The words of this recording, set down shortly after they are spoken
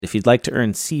If you'd like to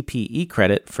earn CPE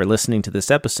credit for listening to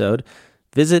this episode,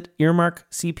 visit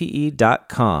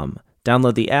earmarkcpe.com.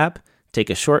 Download the app, take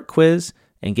a short quiz,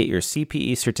 and get your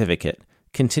CPE certificate.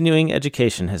 Continuing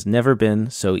education has never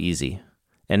been so easy.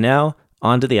 And now,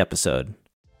 on to the episode.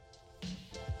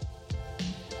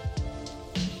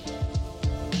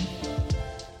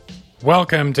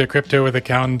 Welcome to Crypto with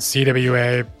Accountants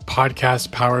CWA, podcast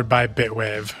powered by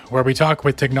Bitwave, where we talk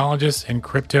with technologists and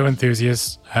crypto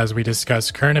enthusiasts as we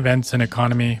discuss current events in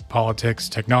economy, politics,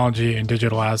 technology, and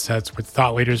digital assets with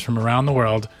thought leaders from around the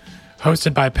world.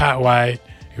 Hosted by Pat White,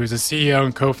 who is the CEO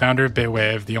and co-founder of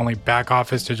Bitwave, the only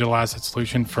back-office digital asset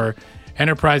solution for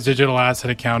enterprise digital asset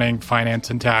accounting,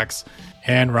 finance, and tax,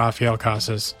 and Rafael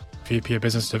Casas, VP of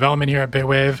Business Development here at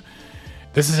Bitwave.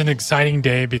 This is an exciting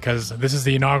day because this is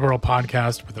the inaugural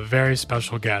podcast with a very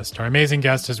special guest. Our amazing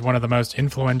guest is one of the most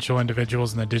influential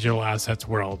individuals in the digital assets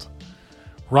world.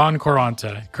 Ron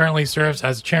Quaranta currently serves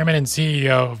as chairman and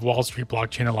CEO of Wall Street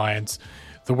Blockchain Alliance,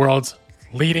 the world's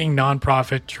leading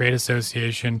nonprofit trade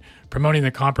association promoting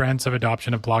the comprehensive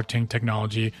adoption of blockchain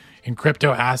technology in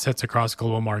crypto assets across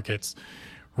global markets.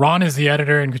 Ron is the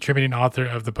editor and contributing author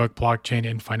of the book Blockchain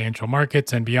in Financial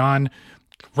Markets and Beyond.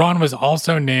 Ron was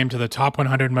also named to the top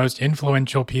 100 most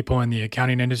influential people in the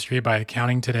accounting industry by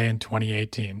Accounting Today in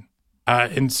 2018.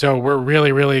 And so we're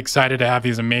really, really excited to have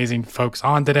these amazing folks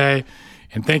on today.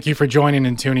 And thank you for joining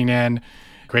and tuning in.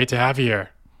 Great to have you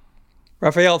here.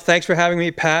 Rafael, thanks for having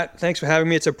me. Pat, thanks for having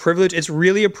me. It's a privilege. It's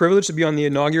really a privilege to be on the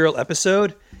inaugural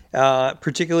episode,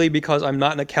 particularly because I'm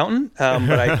not an accountant,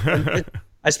 but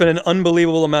I spent an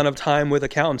unbelievable amount of time with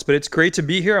accountants, but it's great to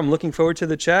be here. I'm looking forward to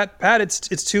the chat. Pat, it's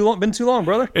been too long,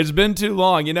 brother. It's been too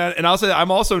long, and I'll say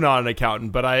I'm also not an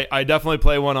accountant, but I definitely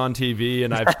play one on TV,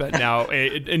 and I've spent now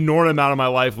an inordinate amount of my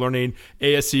life learning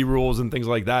ASC rules and things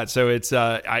like that. So it's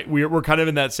we're kind of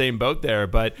in that same boat there,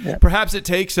 but perhaps it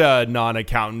takes a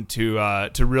non-accountant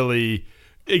to really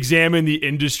examine the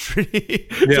industry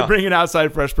to bring an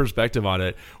outside fresh perspective on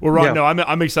it. Well, Ron, no,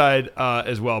 I'm excited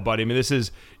as well, buddy. I mean, this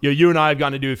is, you and I have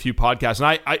gotten to do a few podcasts,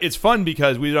 and I it's fun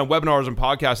because we've done webinars and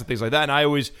podcasts and things like that.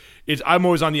 And I'm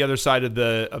always on the other side of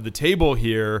the table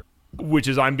here, which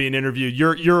is I'm being interviewed.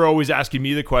 You're always asking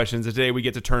me the questions, and today we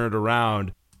get to turn it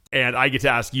around. And I get to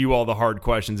ask you all the hard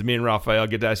questions. Me and Rafael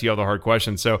get to ask you all the hard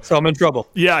questions. So I'm in trouble.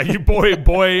 Yeah, you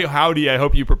boy, howdy! I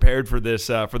hope you prepared for this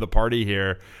for the party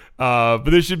here. But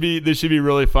this should be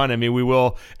really fun. I mean, we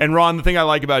will. And Ron, the thing I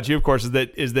like about you, of course, is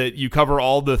that you cover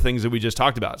all the things that we just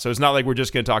talked about. So it's not like we're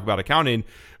just going to talk about accounting.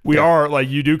 We are, like,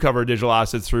 you do cover digital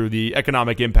assets through the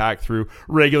economic impact, through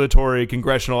regulatory,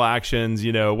 congressional actions.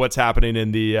 You know what's happening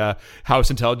in the House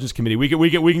Intelligence Committee.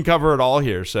 We can cover it all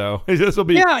here. So this will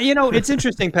be. Yeah, it's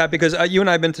interesting, Pat, because you and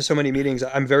I have been to so many meetings.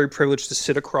 I'm very privileged to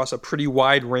sit across a pretty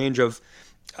wide range of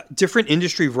different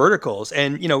industry verticals.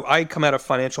 And, I come out of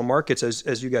financial markets,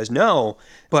 as you guys know,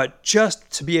 but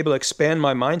just to be able to expand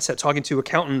my mindset, talking to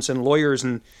accountants and lawyers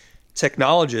and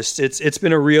technologists, it's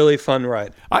been a really fun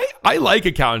ride. I like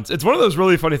accountants. It's one of those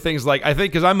really funny things. Like, I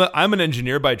think because I'm an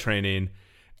engineer by training,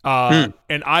 and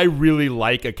I really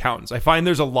like accountants. I find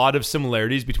there's a lot of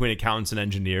similarities between accountants and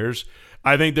engineers.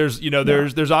 I think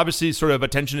there's obviously sort of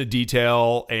attention to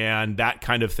detail and that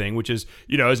kind of thing, which is,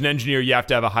 as an engineer, you have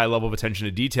to have a high level of attention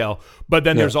to detail. But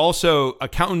then there's also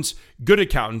accountants, good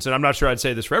accountants, and I'm not sure I'd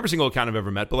say this for every single accountant I've ever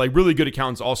met, but like really good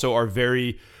accountants also are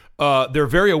they're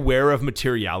very aware of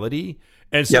materiality.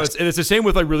 And so it's the same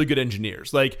with like really good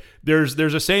engineers. Like there's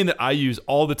a saying that I use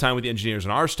all the time with the engineers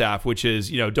on our staff, which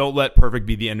is, don't let perfect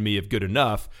be the enemy of good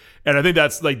enough. And I think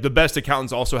that's like the best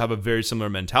accountants also have a very similar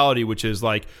mentality, which is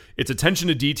like it's attention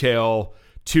to detail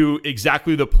to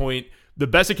exactly the point. The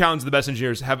best accountants, the best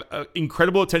engineers have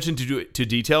incredible attention to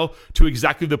detail to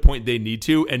exactly the point they need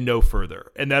to and no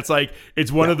further. And that's like,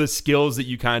 it's one of the skills that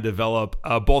you kind of develop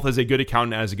both as a good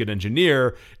accountant and as a good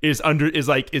engineer is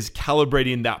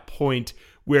calibrating that point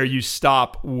where you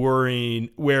stop worrying,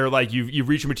 where like you've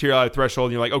reached a materiality threshold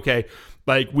and you're like, okay,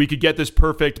 like we could get this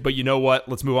perfect, but you know what?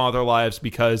 Let's move on with our lives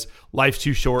because life's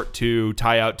too short to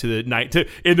tie out to the night.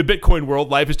 In the Bitcoin world,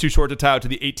 life is too short to tie out to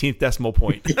the 18th decimal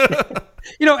point.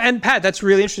 And Pat, that's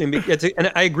really interesting.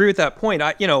 And I agree with that point.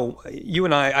 You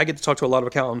and I get to talk to a lot of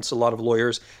accountants, a lot of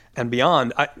lawyers and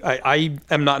beyond. I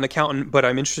am not an accountant, but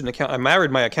I'm interested in accounting. I married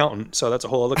my accountant, so that's a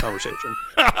whole other conversation.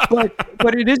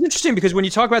 but it is interesting because when you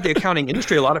talk about the accounting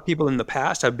industry, a lot of people in the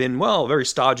past have been, very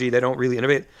stodgy. They don't really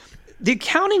innovate. The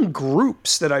accounting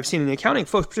groups that I've seen, the accounting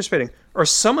folks participating, are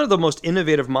some of the most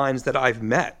innovative minds that I've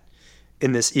met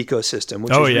in this ecosystem,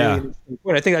 which is really interesting.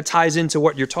 I think that ties into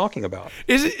what you're talking about.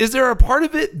 Is there a part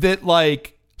of it that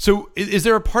is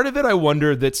there a part of it I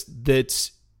wonder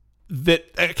that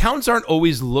accountants aren't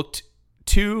always looked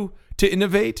to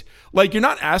innovate. Like, you're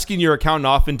not asking your accountant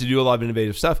often to do a lot of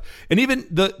innovative stuff. And even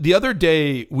the other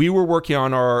day, we were working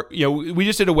on we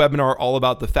just did a webinar all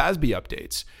about the FASB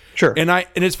updates. Sure. And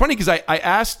it's funny because I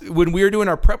asked, when we were doing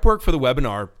our prep work for the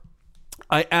webinar,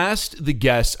 I asked the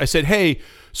guests, I said, hey,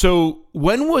 so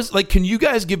can you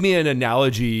guys give me an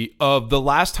analogy of the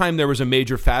last time there was a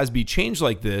major FASB change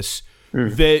like this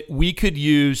that we could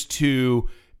use to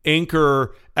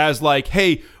anchor as like,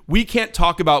 hey, we can't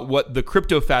talk about what the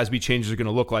crypto FASB changes are going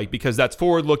to look like because that's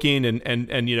forward looking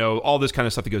and all this kind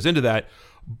of stuff that goes into that.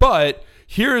 But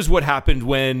here's what happened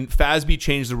when FASB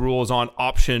changed the rules on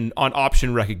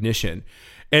option recognition.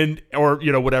 Or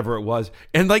whatever it was.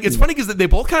 And like, it's funny because they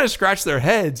both kind of scratch their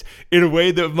heads in a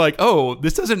way that I'm like, oh,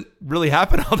 this doesn't really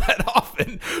happen all that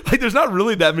often. Like, there's not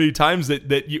really that many times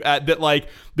that you add that, like,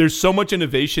 there's so much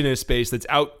innovation in a space that's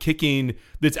outstripping,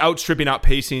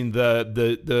 outpacing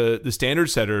the standard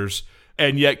setters.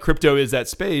 And yet crypto is that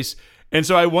space. And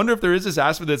so I wonder if there is this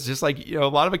aspect that's just like, a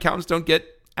lot of accountants don't get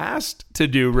asked to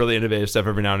do really innovative stuff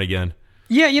every now and again.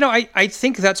 Yeah, I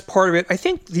think that's part of it. I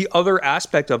think the other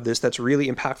aspect of this that's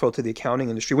really impactful to the accounting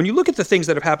industry, when you look at the things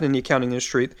that have happened in the accounting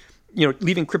industry,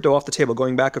 leaving crypto off the table,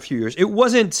 going back a few years, it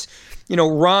wasn't,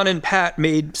 Ron and Pat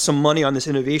made some money on this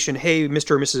innovation. Hey,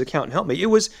 Mr. or Mrs. Accountant, help me. It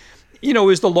was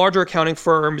the larger accounting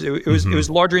firms. It was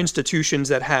larger institutions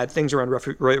that had things around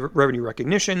revenue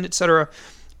recognition, et cetera.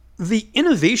 The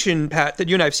innovation, Pat, that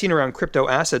you and I have seen around crypto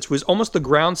assets was almost the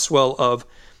groundswell of,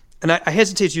 and I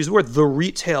hesitate to use the word, the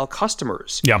retail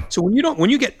customers. Yeah. So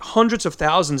when you get hundreds of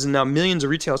thousands and now millions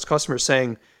of retail customers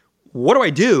saying, what do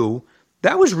I do?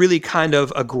 That was really kind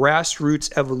of a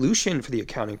grassroots evolution for the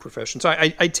accounting profession. So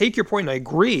I take your point and I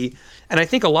agree. And I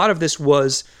think a lot of this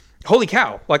was, holy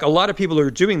cow, like a lot of people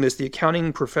are doing this. The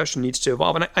accounting profession needs to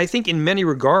evolve. And I think in many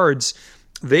regards,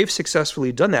 they've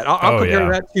successfully done that. I'll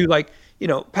compare that to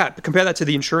Pat, compare that to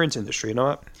the insurance industry.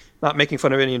 Not making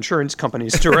fun of any insurance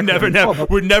companies directly.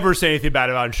 We'd never say anything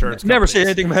bad about insurance companies. Never say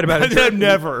anything bad about insurance.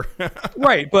 Never.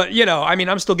 Right. But,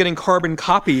 I'm still getting carbon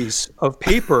copies of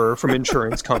paper from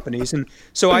insurance companies. And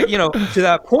so to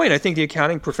that point, I think the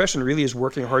accounting profession really is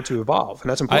working hard to evolve.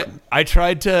 And that's important. I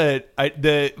tried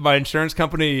my insurance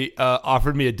company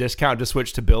offered me a discount to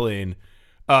switch to billing,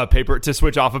 to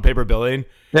switch off of paper billing.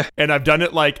 Yeah. And I've done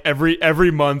it like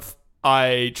every month.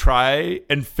 I try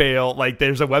and fail. Like,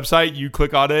 there's a website, you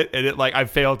click on it, and I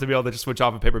failed to be able to just switch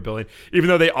off of paper billing, even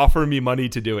though they offer me money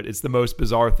to do it. It's the most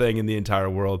bizarre thing in the entire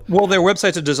world. Well, their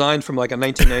websites are designed from like a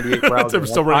 1998 browser. I'm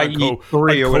still running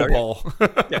IE3 or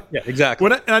whatever. Yeah, exactly.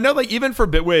 And I know, like, even for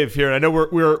Bitwave here, and I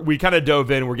know we kind of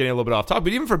dove in, we're getting a little bit off topic,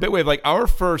 but even for Bitwave, like, our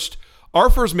first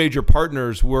major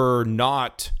partners were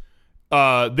not.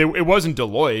 It wasn't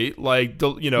Deloitte,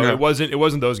 It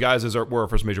wasn't those guys were our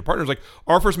first major partners. Like,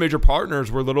 our first major partners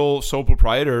were little sole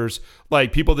proprietors,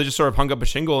 like people that just sort of hung up a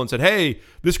shingle and said, "Hey,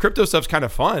 this crypto stuff's kind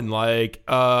of fun. Like,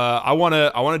 I want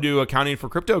to do accounting for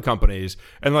crypto companies."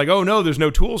 And like, "Oh no, there's no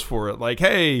tools for it." Like,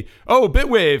 "Hey,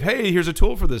 Bitwave, hey, here's a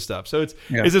tool for this stuff." So it's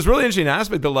this really interesting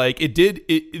aspect that like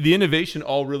the innovation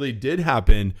all really did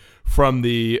happen from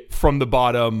the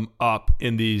bottom up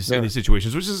in these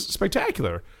situations, which is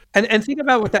spectacular. And think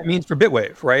about what that means for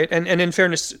Bitwave, right? And in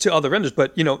fairness to other vendors,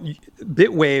 but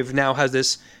Bitwave now has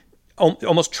this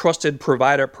almost trusted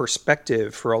provider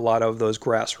perspective for a lot of those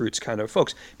grassroots kind of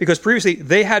folks, because previously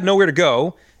they had nowhere to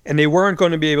go and they weren't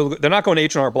going to be able to. They're not going to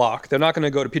H&R Block. They're not going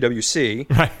to go to PwC.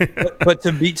 Right. but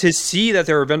to see that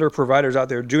there are vendor providers out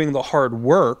there doing the hard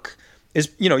work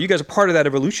is, you guys are part of that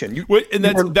evolution.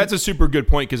 That's a super good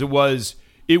point, because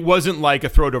it wasn't like a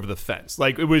throw it over the fence.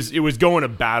 Like, it was going to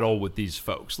battle with these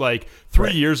folks. Like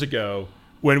 3 years ago,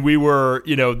 when we were,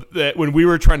 when we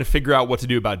were trying to figure out what to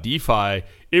do about DeFi,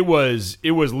 it was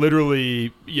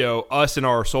literally, us and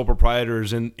our sole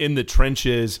proprietors in the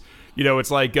trenches.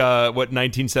 It's like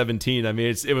 1917. I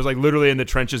mean, it was like literally in the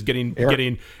trenches,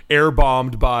 getting air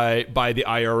bombed by the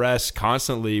IRS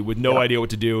constantly with no idea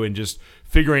what to do, and just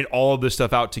figuring all of this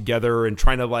stuff out together and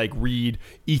trying to like read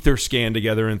Etherscan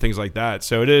together and things like that.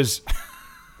 So it is.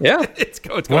 Yeah, it's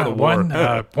going to war.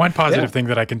 One positive thing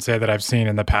that I can say that I've seen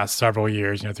in the past several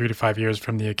years, 3 to 5 years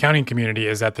from the accounting community,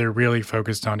 is that they're really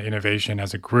focused on innovation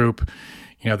as a group.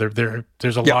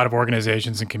 There's a lot of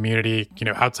organizations and community,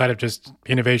 outside of just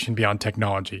innovation beyond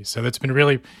technology. So that's been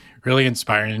really, really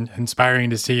inspiring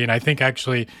to see. And I think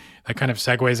actually that kind of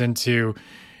segues into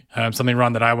something,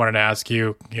 Ron, that I wanted to ask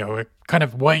you, kind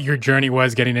of what your journey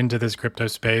was getting into this crypto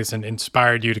space and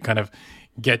inspired you to kind of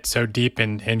get so deep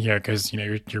in here, because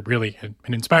you're really an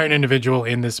inspiring individual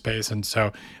in this space, and so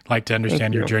I'd like to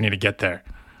understand your journey to get there.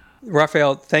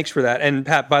 Raphael, thanks for that. And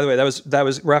Pat, by the way, that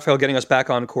was Raphael getting us back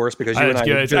on course because you and I.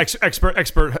 Good. It's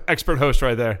expert host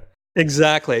right there.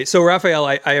 Exactly. So Raphael,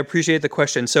 I appreciate the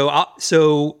question.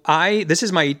 This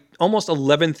is my almost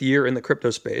 11th year in the crypto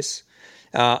space.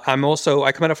 I come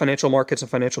out of financial markets and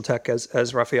financial tech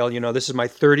as Raphael, this is my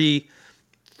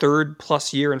 33rd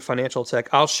plus year in financial tech.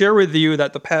 I'll share with you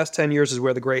that the past 10 years is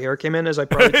where the gray hair came in, as I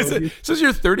probably told you. So it's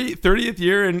your 30th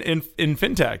year in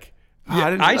fintech.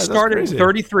 Yeah, I started at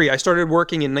 33. I started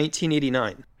working in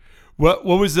 1989. What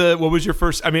was your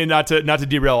first? I mean, not to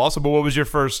derail also, but what was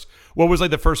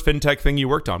like the first fintech thing you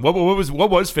worked on? What was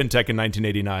fintech in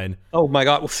 1989? Oh my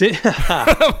God! So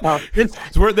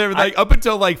up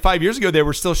until like 5 years ago, they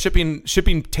were still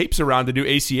shipping tapes around to do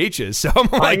ACHs. So I'm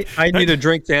like, I need a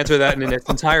drink to answer that in its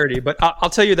entirety. But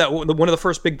I'll tell you that one of the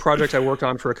first big projects I worked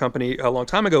on for a company a long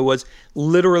time ago was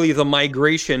literally the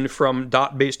migration from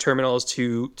dot-based terminals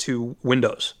to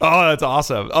Windows. Oh, that's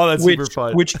awesome! Oh, that's super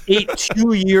fun. Which ate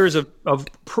 2 years of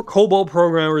COBOL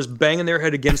programmers banging their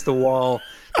head against the wall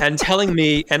and telling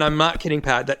me, and I'm not kidding,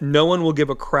 Pat, that no one will give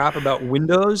a crap about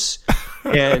Windows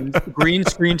and green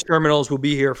screen terminals will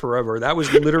be here forever. That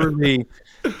was literally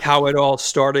how it all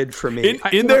started for me.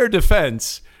 In their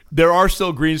defense, there are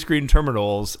still green screen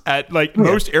terminals at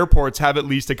most airports have at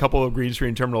least a couple of green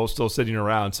screen terminals still sitting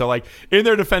around. So in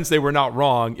their defense, they were not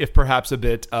wrong, if perhaps a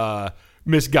bit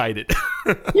misguided.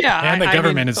 Yeah, and the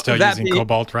government is still using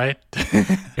Cobalt, right?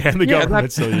 And the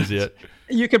government still uses it.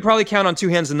 You could probably count on two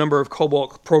hands the number of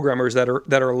COBOL programmers that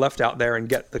are left out there and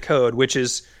get the code, which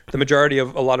is the majority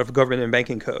of a lot of government and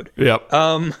banking code. Yep.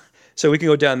 So we can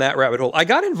go down that rabbit hole. I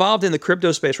got involved in the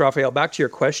crypto space, Raphael. Back to your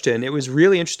question, it was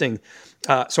really interesting.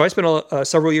 So I spent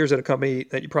several years at a company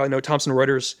that you probably know, Thomson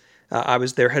Reuters. I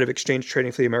was their head of exchange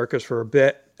trading for the Americas for a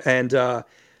bit, and a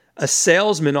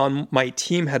salesman on my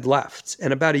team had left.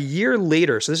 And about a year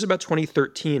later, so this is about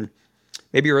 2013,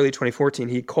 maybe early 2014,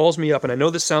 he calls me up, and I know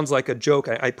this sounds like a joke.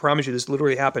 I promise you this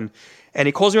literally happened. And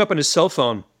he calls me up on his cell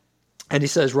phone, and he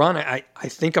says, Ron, I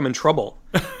think I'm in trouble.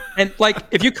 And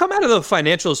if you come out of the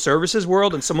financial services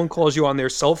world and someone calls you on their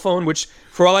cell phone, which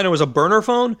for all I know is a burner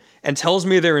phone, and tells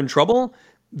me they're in trouble,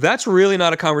 that's really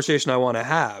not a conversation I want to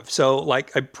have. So I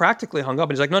practically hung up,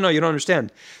 and he's like, no, you don't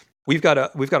understand. We've got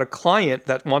a client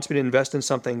that wants me to invest in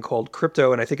something called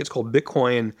crypto, and I think it's called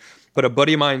Bitcoin, but a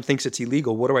buddy of mine thinks it's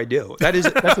illegal. What do I do? That's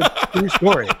a true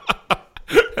story.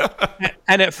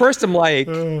 And at first I'm like,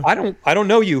 I don't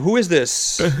know you. Who is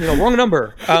this? Wrong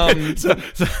number. So,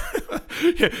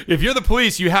 if you're the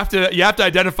police, you have to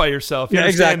identify yourself. You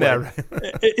understand exactly.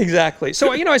 that, right? Exactly.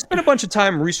 So I spent a bunch of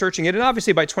time researching it, and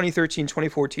obviously by 2013,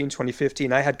 2014,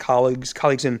 2015, I had colleagues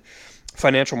in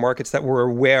financial markets that were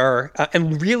aware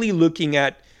and really looking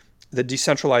at the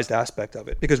decentralized aspect of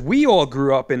it, because we all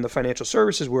grew up in the financial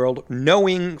services world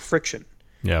knowing friction.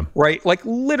 Yeah. Right.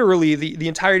 Literally the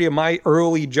entirety of my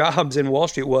early jobs in Wall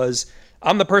Street was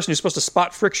I'm the person who's supposed to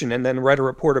spot friction and then write a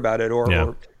report about it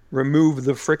or remove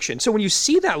the friction. So when you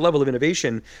see that level of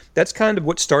innovation, that's kind of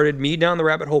what started me down the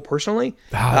rabbit hole personally.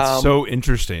 That's so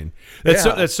interesting. That's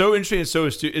so interesting and so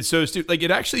astute. It's so astute.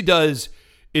 It actually does.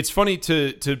 It's funny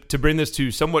to bring this to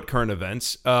somewhat current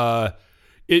events.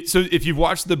 So if you've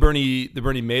watched the Bernie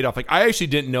Madoff, I actually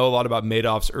didn't know a lot about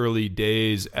Madoff's early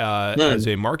days as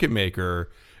a market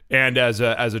maker and as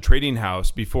a trading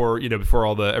house before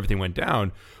everything went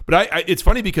down. But it's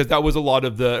funny because that was a lot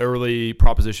of the early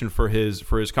proposition for his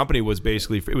company was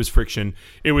basically it was friction.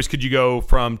 It was could you go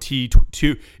from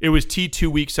T2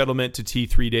 week settlement to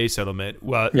T3 day settlement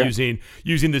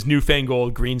using this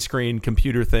newfangled green screen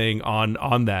computer thing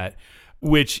on that.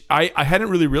 Which I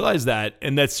hadn't really realized that.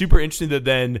 And that's super interesting that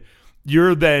then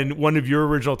one of your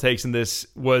original takes in this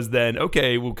was then,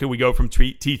 okay, well, can we go from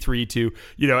T3 to,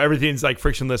 everything's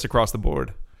frictionless across the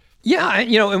board? Yeah.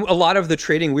 And a lot of the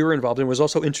trading we were involved in was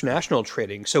also international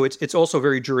trading. So it's also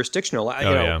very jurisdictional.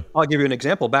 I'll give you an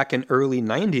example. Back in early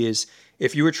 90s,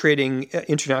 if you were trading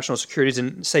international securities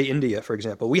in, say, India, for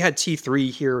example, we had T3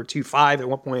 here, or T5 at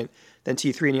one point, then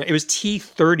T3. It was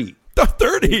T30.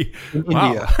 30 in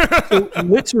India. So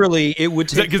literally, it would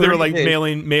take. Because they were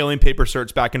mailing paper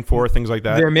certs back and forth, things like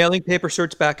that. They're mailing paper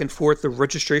certs back and forth. The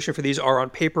registration for these are on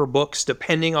paper books,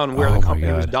 depending on where the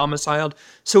company was domiciled.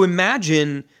 So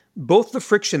imagine both the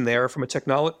friction there from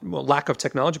a lack of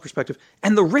technology perspective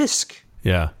and the risk.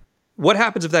 Yeah. What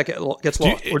happens if that gets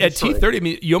lost? At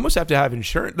T30, you almost have to have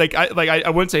insurance. I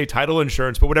wouldn't say title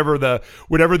insurance, but whatever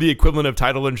the equivalent of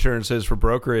title insurance is for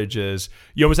brokerage is,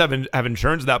 you almost have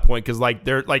insurance at that point because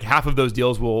they're half of those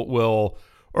deals will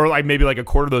or maybe a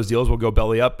quarter of those deals will go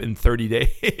belly up in 30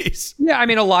 days. Yeah,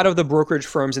 a lot of the brokerage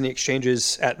firms and the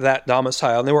exchanges at that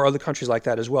domicile, and there were other countries like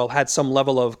that as well, had some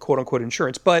level of quote unquote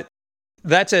insurance, but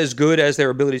that's as good as their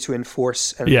ability to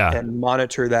enforce and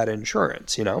monitor that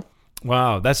insurance,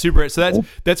 Wow, that's super. So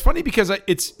that's funny because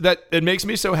it makes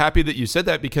me so happy that you said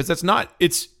that, because it's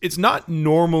not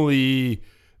normally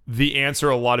the answer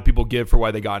a lot of people give for why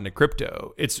they got into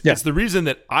crypto. It's the reason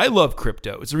that I love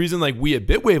crypto. It's the reason like we at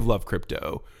Bitwave love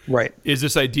crypto. Right. Is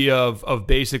this idea of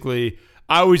basically,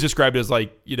 I always describe it as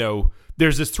like,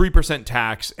 there's this 3%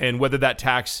 tax, and whether that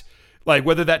tax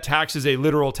is a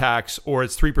literal tax or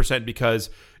it's 3% because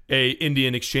a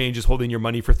Indian exchange is holding your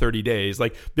money for 30 days.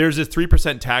 Like there's this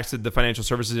 3% tax that the financial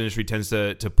services industry tends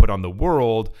to put on the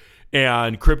world.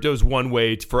 And crypto is one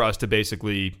way for us to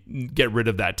basically get rid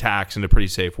of that tax in a pretty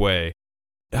safe way.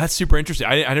 That's super interesting.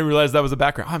 I didn't realize that was the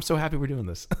background. Oh, I'm so happy we're doing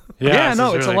this. Yeah,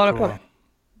 no, it's really a lot of fun.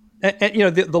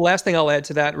 And the last thing I'll add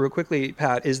to that real quickly,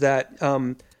 Pat, is that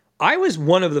I was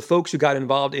one of the folks who got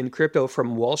involved in crypto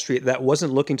from Wall Street that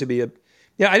wasn't looking to be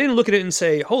I didn't look at it and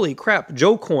say, holy crap,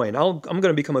 Joe Coin, I'm going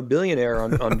to become a billionaire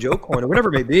on Joe Coin or whatever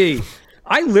it may be.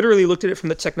 I literally looked at it from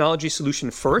the technology solution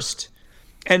first.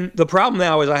 And the problem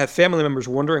now is I have family members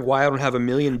wondering why I don't have 1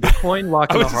 million Bitcoin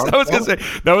locked in a hard. I was going to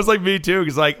say, that was like me too,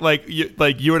 because like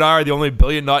you and I are the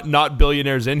only not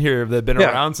billionaires in here that have been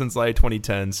around since like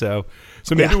 2010. So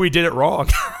maybe we did it wrong.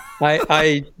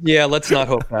 Let's not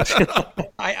hope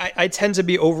that. I tend to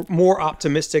be more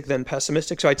optimistic than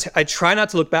pessimistic. So I try not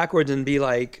to look backwards and be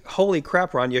like, holy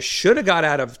crap, Ron, you should have got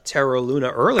out of Terra Luna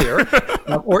earlier.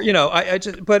 I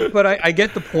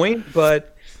get the point,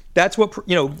 but that's what,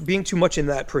 being too much in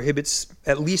that prohibits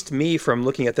at least me from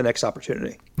looking at the next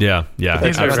opportunity. Yeah.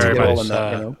 These are very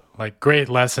much like great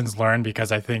lessons learned,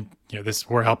 because I think,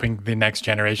 we're helping the next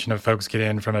generation of folks get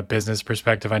in from a business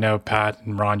perspective. I know Pat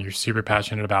and Ron, you're super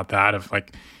passionate about that, of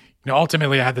like,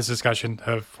 ultimately I had this discussion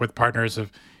with partners of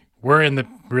we're in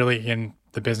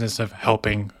the business of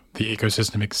helping the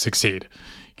ecosystem succeed.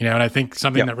 And I think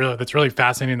something that's really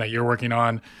fascinating that you're working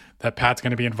on, that Pat's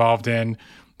going to be involved in,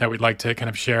 that we'd like to kind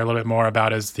of share a little bit more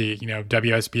about, is the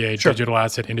WSBA Digital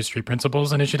Asset Industry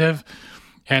Principles Initiative.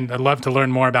 And I'd love to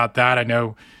learn more about that.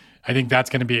 I think that's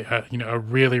going to be a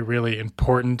really, really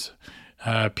important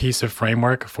piece of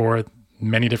framework for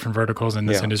many different verticals in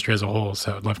this industry as a whole.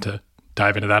 So I'd love to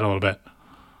dive into that a little bit.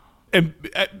 And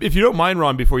if you don't mind,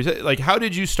 Ron, before you say, like, how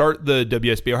did you start the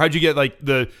WSBA, or how'd you get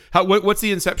what's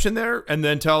the inception there? And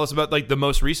then tell us about like the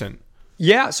most recent.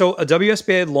 Yeah, so a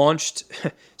WSBA had launched.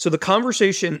 So the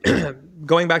conversation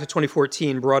going back to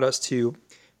 2014 brought us to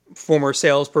former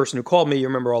salesperson who called me. You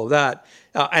remember all of that.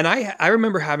 And I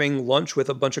remember having lunch with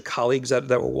a bunch of colleagues that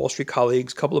were Wall Street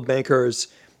colleagues, a couple of bankers,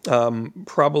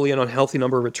 probably an unhealthy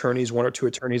number of attorneys, 1 or 2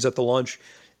 attorneys at the lunch.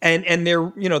 And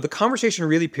there, the conversation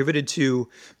really pivoted to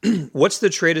what's the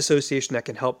trade association that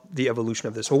can help the evolution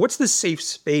of this? Or what's the safe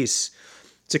space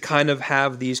to kind of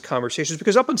have these conversations?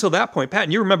 Because up until that point, Pat,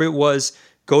 and you remember, it was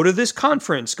go to this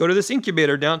conference, go to this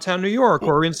incubator downtown New York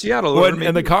or in Seattle.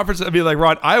 And the conference, I'd be like,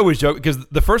 Ron, I always joke, because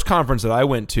the first conference that I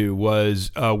went to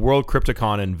was World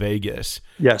Cryptocon in Vegas.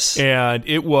 Yes. And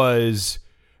it was,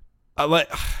 I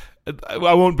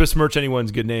won't besmirch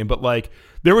anyone's good name, but like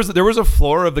there was a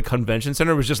floor of the convention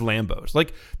center was just Lambos.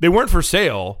 Like they weren't for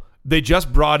sale. They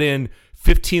just brought in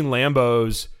 15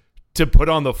 Lambos to put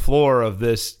on the floor of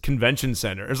this convention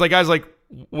center. It's like, guys, like,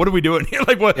 what are we doing here?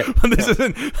 Like, what?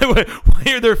 Isn't. Why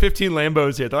are there 15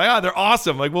 Lambos here? They're like, they're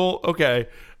awesome. Like, well, okay,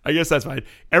 I guess that's fine.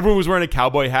 Everyone was wearing a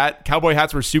cowboy hat. Cowboy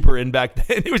hats were super in back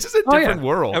then. It was just a different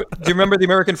world. Do you remember the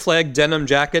American flag denim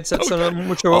jackets that some of them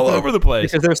which are all over the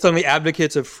place? Because they're suddenly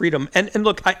advocates of freedom. And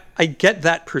look, I get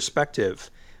that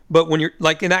perspective. But when you're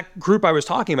like in that group I was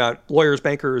talking about, lawyers,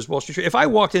 bankers, Wall Street, if I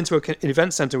walked into an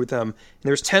event center with them and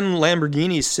there's 10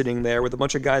 Lamborghinis sitting there with a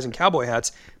bunch of guys in cowboy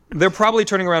hats, they're probably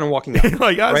turning around and walking out.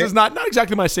 Like, this is not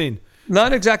exactly my scene.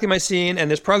 Not exactly my scene.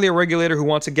 And there's probably a regulator who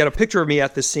wants to get a picture of me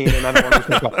at this scene, and I don't want to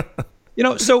think about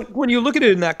it. So when you look at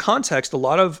it in that context, a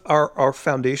lot of our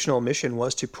foundational mission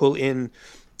was to pull in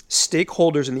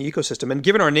stakeholders in the ecosystem. And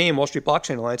given our name, Wall Street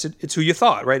Blockchain Alliance, it's who you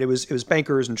thought, right? It was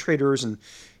bankers and traders and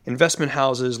investment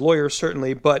houses, lawyers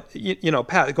certainly. But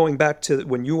Pat, going back to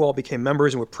when you all became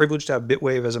members and were privileged to have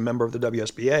Bitwave as a member of the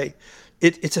WSBA,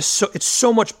 it's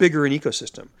so much bigger an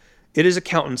ecosystem. It is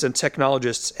accountants and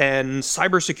technologists and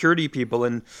cybersecurity people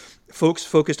and folks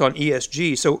focused on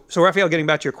ESG. So Raphael, getting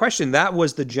back to your question, that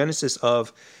was the genesis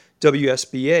of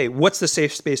WSBA. What's the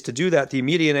safe space to do that? The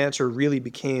immediate answer really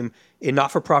became a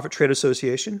not-for-profit trade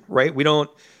association, right? We don't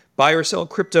buy or sell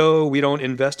crypto. We don't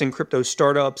invest in crypto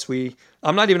startups.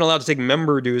 I'm not even allowed to take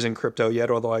member dues in crypto yet,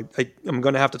 although I'm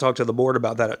going to have to talk to the board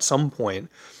about that at some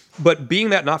point. But being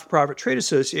that not-for-profit trade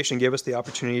association gave us the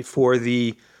opportunity for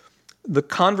the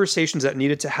conversations that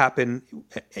needed to happen.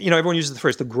 Everyone uses the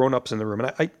phrase the grown-ups in the room.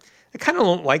 And I kind of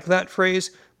don't like that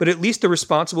phrase, but at least the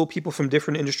responsible people from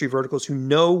different industry verticals who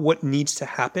know what needs to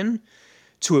happen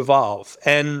to evolve.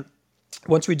 And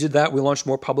once we did that, we launched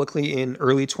more publicly in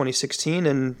early 2016,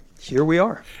 and here we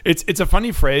are. It's a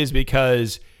funny phrase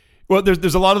because, well,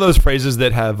 there's a lot of those phrases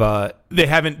that have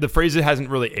the phrase hasn't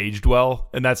really aged well,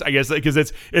 and that's, I guess, because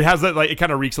it has that, like, it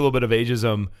kind of reeks a little bit of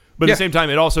ageism, but at the same time,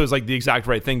 it also is like the exact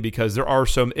right thing, because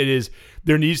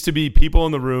there needs to be people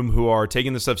in the room who are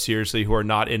taking this stuff seriously, who are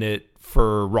not in it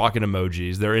for rocket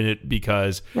emojis. They're in it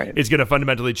because it's going to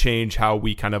fundamentally change how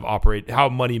we kind of operate, how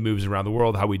money moves around the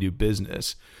world, how we do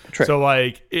business. Right. So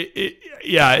like,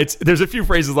 there's a few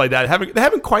phrases like that. They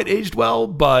haven't quite aged well,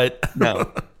 but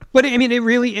no. But I mean,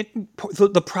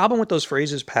 the problem with those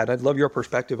phrases, Pat, I'd love your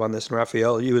perspective on this, and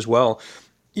Raphael, you as well.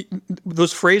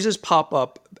 Those phrases pop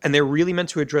up, and they're really meant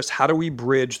to address how do we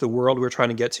bridge the world we're trying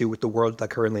to get to with the world that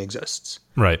currently exists.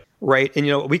 Right.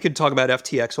 And, we could talk about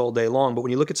FTX all day long, but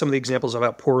when you look at some of the examples of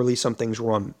how poorly some things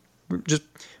run, just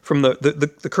from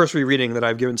the cursory reading that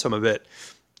I've given some of it,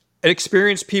 and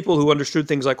experienced people who understood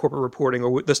things like corporate reporting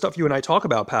or the stuff you and I talk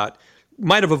about, Pat,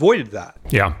 might have avoided that.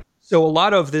 Yeah. So a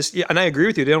lot of this, and I agree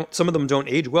with you, some of them don't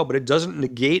age well, but it doesn't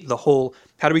negate the whole,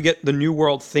 how do we get the new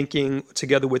world thinking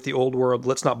together with the old world?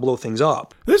 Let's not blow things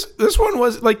up. This one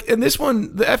was like, and this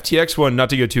one, the FTX one, not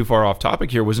to go too far off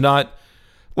topic here, was not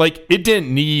like, it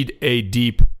didn't need a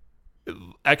deep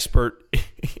expert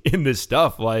in this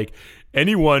stuff. Like,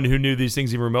 anyone who knew these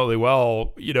things even remotely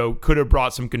well, could have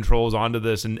brought some controls onto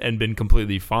this and been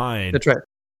completely fine. That's right.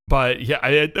 But yeah,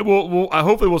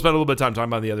 hopefully we'll spend a little bit of time talking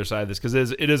about the other side of this, because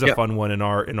it is a fun one in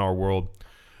our world.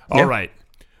 All right.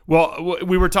 Well,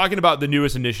 we were talking about the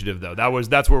newest initiative, though.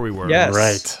 That's where we were. Yes.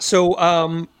 Right.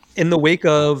 So in the wake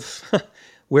of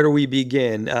where do we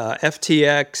begin?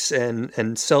 FTX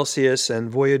and Celsius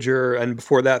and Voyager, and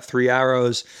before that, Three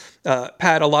Arrows.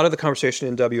 Pat, a lot of the conversation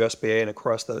in WSBA and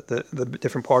across the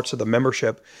different parts of the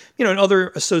membership, and other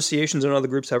associations and other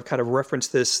groups have kind of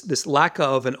referenced this lack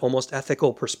of an almost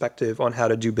ethical perspective on how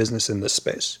to do business in this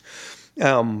space.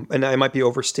 And I might be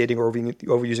overstating or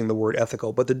overusing the word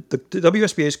ethical, but the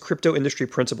WSBA's Crypto Industry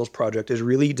Principles Project is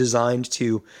really designed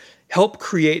to help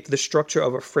create the structure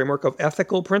of a framework of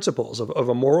ethical principles, of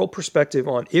a moral perspective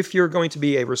on, if you're going to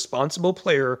be a responsible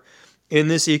player in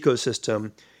this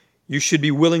ecosystem, you should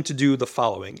be willing to do the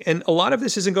following. And a lot of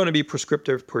this isn't going to be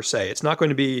prescriptive per se. It's not going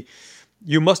to be,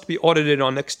 you must be audited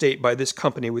on next date by this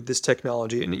company with this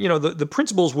technology. And, the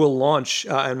principles will launch,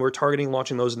 and we're targeting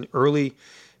launching those in early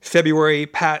February.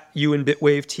 Pat, you and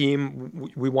Bitwave team,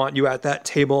 we want you at that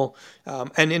table.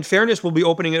 And in fairness, we'll be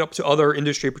opening it up to other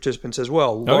industry participants as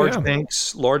well. Large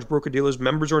banks, large broker-dealers,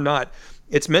 members or not.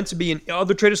 It's meant to be in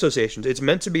other trade associations. It's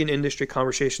meant to be an industry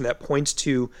conversation that points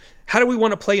to, how do we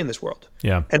want to play in this world?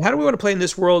 Yeah. And how do we want to play in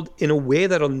this world in a way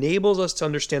that enables us to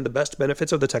understand the best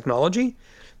benefits of the technology,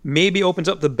 maybe opens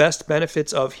up the best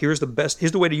benefits of, here's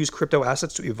the way to use crypto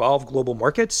assets to evolve global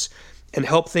markets and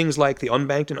help things like the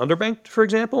unbanked and underbanked, for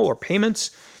example, or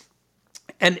payments,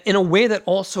 and in a way that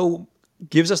also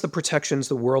gives us the protections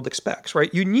the world expects,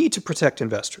 right? You need to protect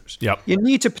investors. Yep. You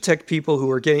need to protect people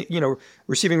who are getting,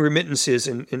 receiving remittances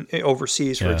in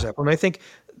overseas, for example. And I think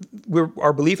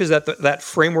our belief is that that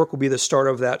framework will be the start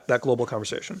of that global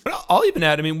conversation. But I'll even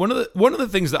add, one of the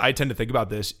things that I tend to think about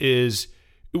this is,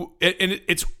 and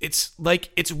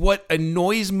it's what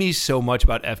annoys me so much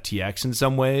about FTX in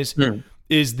some ways,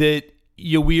 is that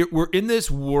we're in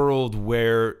this world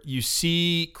where you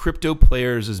see crypto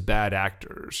players as bad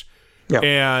actors.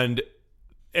 Yeah.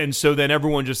 And so then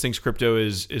everyone just thinks crypto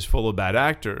is full of bad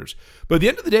actors. But at the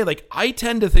end of the day, like, I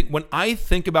tend to think, when I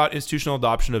think about institutional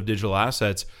adoption of digital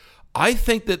assets, I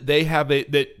think that they have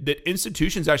that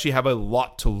institutions actually have a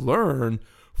lot to learn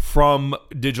from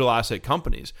digital asset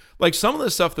companies. Like, some of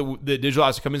the stuff that the digital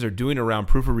asset companies are doing around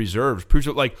proof of reserves,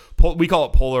 we call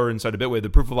it Polar inside of Bitwave, the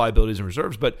proof of liabilities and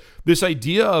reserves. But this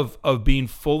idea of being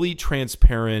fully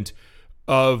transparent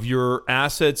of your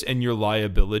assets and your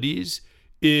liabilities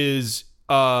is,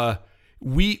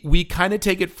 we kind of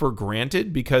take it for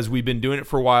granted because we've been doing it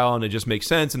for a while and it just makes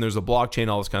sense, and there's a blockchain,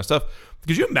 all this kind of stuff.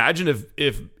 Could you imagine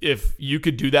if you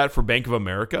could do that for Bank of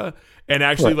America and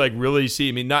actually really see?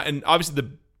 And obviously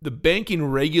the banking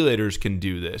regulators can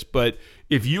do this, but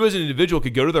if you as an individual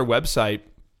could go to their website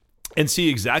and see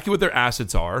exactly what their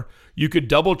assets are, you could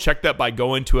double check that by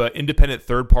going to an independent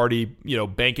third party,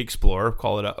 Bank Explorer,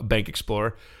 call it a Bank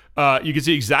Explorer. You can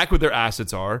see exactly what their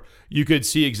assets are. You could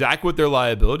see exactly what their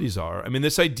liabilities are.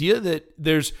 This idea that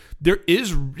there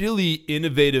is really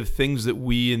innovative things that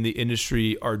we in the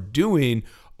industry are doing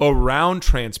around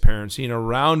transparency and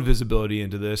around visibility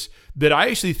into this that I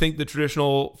actually think the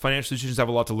traditional financial institutions have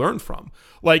a lot to learn from.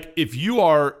 Like if you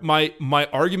are, my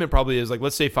argument probably is like,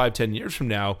 let's say 5-10 years from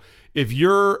now, if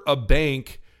you're a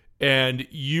bank and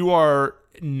you are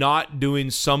not doing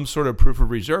some sort of proof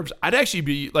of reserves, I'd actually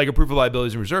be like a proof of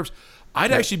liabilities and reserves.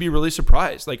 I'd actually be really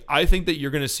surprised. Like I think that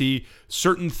you're going to see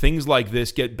certain things like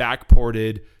this get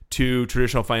backported to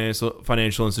traditional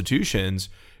financial institutions,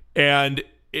 and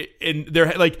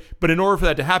they're like, but in order for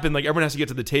that to happen, like everyone has to get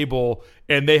to the table,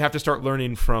 and they have to start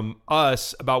learning from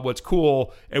us about what's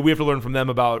cool, and we have to learn from them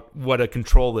about what a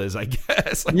control is, I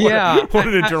guess. Like what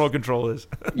an internal control is.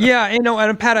 Yeah,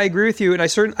 and Pat, I agree with you, and I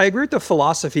agree with the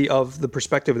philosophy of the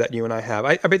perspective that you and I have.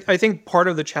 I think part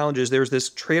of the challenge is there's this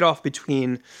trade-off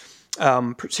between,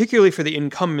 particularly for the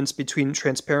incumbents, between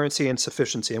transparency and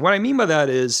sufficiency. And what I mean by that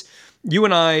is, you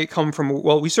and I come from,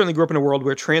 we certainly grew up in a world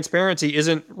where transparency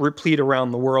isn't replete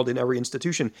around the world in every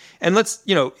institution. And let's,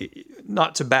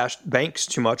 not to bash banks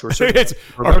too much, or it's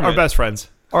our best friends.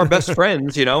 Our best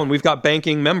friends, and we've got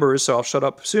banking members, so I'll shut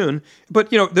up soon.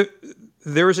 But,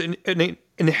 there's an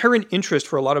inherent interest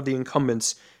for a lot of the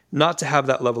incumbents not to have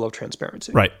that level of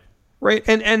transparency. Right. Right.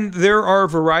 And there are a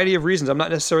variety of reasons. I'm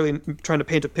not necessarily trying to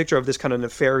paint a picture of this kind of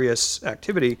nefarious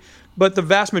activity, but the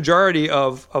vast majority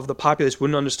of the populace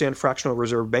wouldn't understand fractional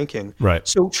reserve banking. Right.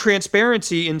 So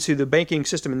transparency into the banking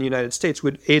system in the United States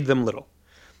would aid them little.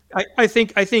 I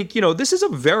think this is a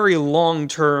very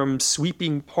long-term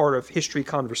sweeping part of history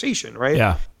conversation, right?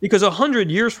 Yeah. Because 100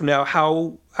 years from now,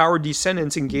 how our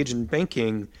descendants engage in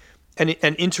banking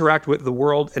and interact with the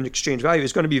world and exchange value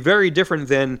is going to be very different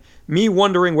than me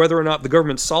wondering whether or not the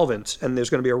government's solvent and there's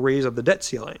going to be a raise of the debt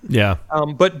ceiling. Yeah.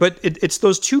 But it's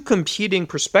those two competing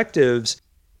perspectives,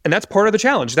 and that's part of the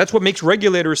challenge. That's what makes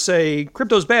regulators say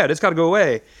crypto's bad, it's got to go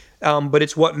away. But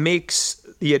it's what makes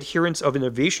the adherents of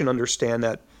innovation understand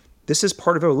that this is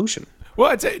part of evolution. Well,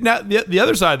 I'd say now the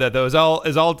other side of that though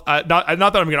is not that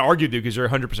I'm going to argue with you because you're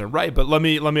 100% right, but let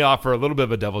me offer a little bit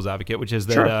of a devil's advocate, which is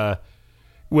that. Sure.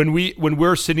 When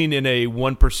we're sitting in a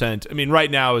 1%, I mean,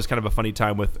 right now is kind of a funny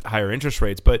time with higher interest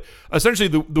rates, but essentially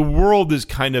the world is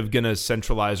kind of going to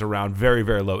centralize around very,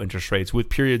 very low interest rates with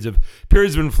periods of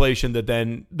inflation that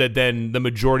then the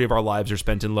majority of our lives are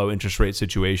spent in low interest rate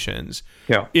situations.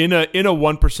 Yeah. In a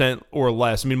 1% or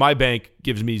less, I mean, my bank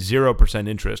gives me 0%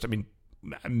 interest. I mean,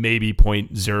 maybe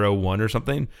 0.01 or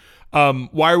something.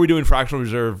 Why are we doing fractional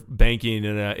reserve banking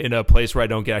in a place where I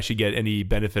don't actually get any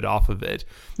benefit off of it?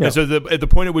 Yeah. And so at the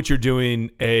point at which you're doing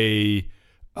where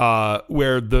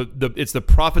it's the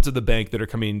profits of the bank that are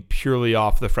coming purely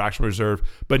off the fractional reserve,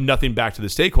 but nothing back to the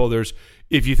stakeholders.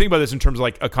 If you think about this in terms of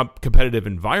like a competitive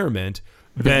environment,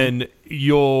 then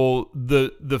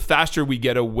the faster we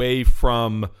get away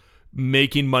from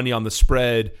making money on the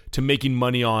spread to making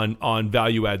money on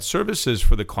value add services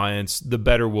for the clients, the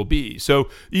better we'll be. So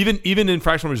even in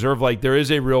fractional reserve, like there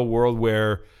is a real world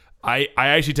where I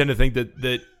actually tend to think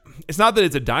that it's not that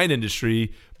it's a dying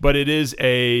industry, but it is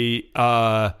it's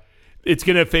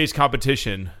going to face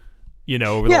competition,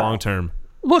 over the long term.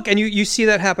 Look, and you see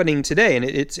that happening today, and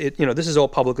this is all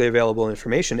publicly available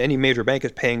information. Any major bank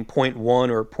is paying 0.1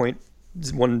 or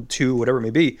 0.12, whatever it may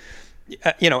be.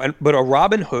 But a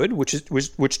Robinhood,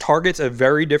 which targets a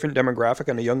very different demographic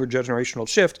and a younger generational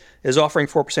shift, is offering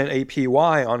 4%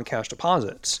 APY on cash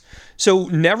deposits. So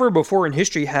never before in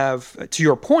history have, to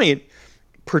your point,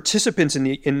 participants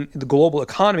in the global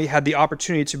economy had the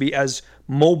opportunity to be as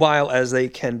mobile as they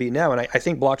can be now, and I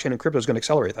think blockchain and crypto is going to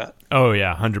accelerate that. Oh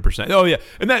yeah, 100%. Oh yeah,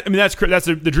 and that's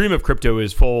the dream of crypto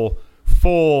is full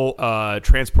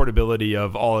transportability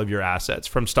of all of your assets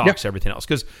from stocks to everything else.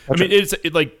 Because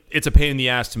it's a pain in the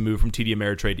ass to move from TD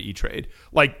Ameritrade to E-Trade.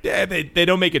 Like they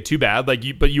don't make it too bad.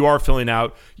 But you are filling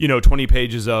out 20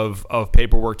 pages of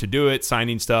paperwork to do it,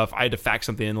 signing stuff. I had to fax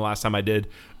something in the last time I did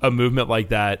a movement like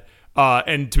that.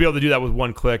 And to be able to do that with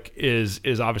one click is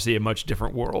obviously a much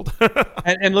different world.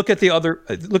 and look at the other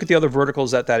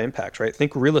verticals that impacts, right?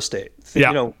 Think real estate.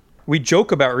 We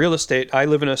joke about real estate. I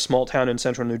live in a small town in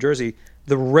central New Jersey.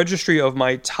 The registry of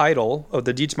my title, of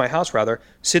the deed to my house rather,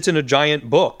 sits in a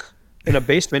giant book in a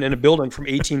basement in a building from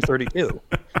 1832.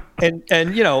 And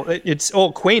it's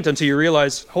all quaint until you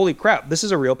realize, holy crap, this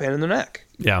is a real pain in the neck.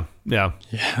 Yeah.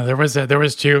 There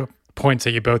was 2 points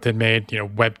that you both had made.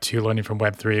 Web 2 learning from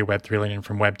Web 3, Web 3 learning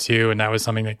from Web 2, and that was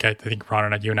something that I think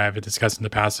Ron and you and I have discussed in the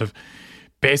past of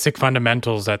basic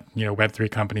fundamentals that Web 3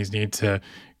 companies need to.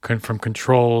 From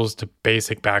controls to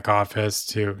basic back office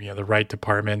to the right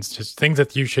departments, just things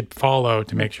that you should follow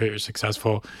to make sure you're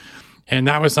successful. And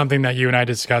that was something that you and I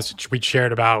discussed. We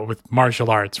shared about with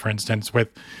martial arts, for instance. With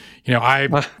I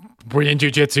were in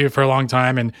jiu-jitsu for a long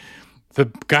time, and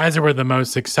the guys that were the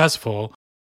most successful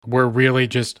were really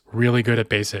just really good at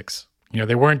basics.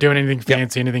 They weren't doing anything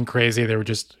fancy, anything crazy. They were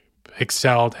just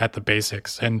excelled at the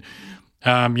basics. And,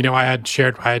 I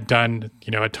had done,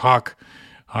 a talk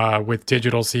with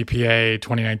Digital CPA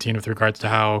 2019 with regards to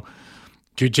how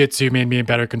jiu-jitsu made me a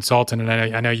better consultant. And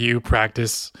I know you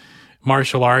practice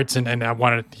martial arts, and I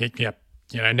wanted to,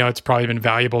 I know it's probably been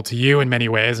valuable to you in many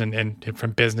ways and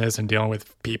from business and dealing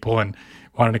with people, and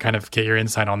wanted to kind of get your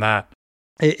insight on that.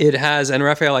 It has. And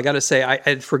Raphael, I got to say, I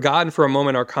had forgotten for a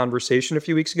moment our conversation a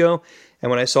few weeks ago. And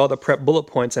when I saw the prep bullet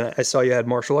points and I saw you had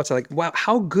martial arts, I'm like, wow,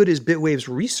 how good is Bitwave's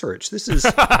research? This is,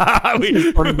 it's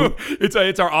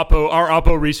our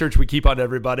Oppo research we keep on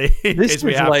everybody. This is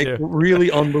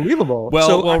really unbelievable.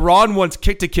 Well, Ron once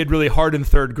kicked a kid really hard in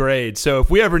 3rd grade. So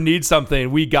if we ever need something,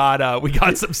 we got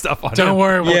some stuff on. Don't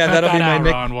worry, we'll cut that out,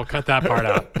 Ron. We'll cut that part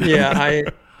out. Yeah,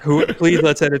 please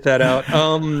let's edit that out.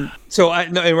 And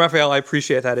Raphael, I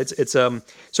appreciate that. It's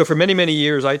so for many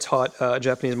years I taught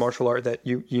Japanese martial art that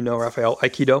you know, Raphael,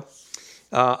 Aikido.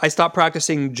 I stopped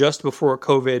practicing just before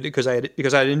COVID because I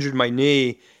had injured my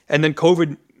knee, and then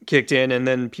COVID kicked in, and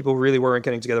then people really weren't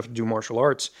getting together to do martial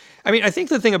arts. I mean, I think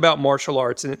the thing about martial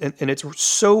arts, and it's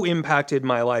so impacted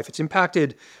my life. It's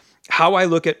impacted how I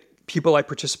look at people I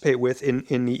participate with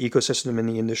in the ecosystem, in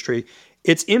the industry.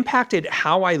 It's impacted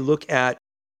how I look at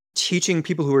teaching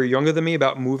people who are younger than me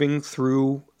about moving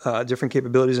through different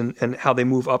capabilities and how they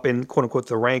move up in, quote unquote,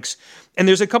 the ranks. And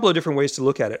there's a couple of different ways to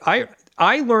look at it.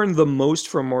 I learned the most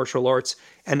from martial arts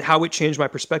and how it changed my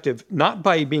perspective, not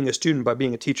by being a student, but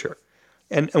being a teacher.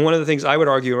 And one of the things I would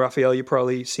argue, Raphael, you've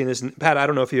probably seen this, and Pat, I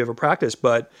don't know if you ever practiced,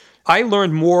 but I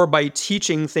learned more by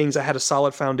teaching things I had a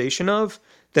solid foundation of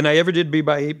than I ever did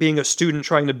by being a student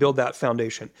trying to build that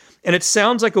foundation. And it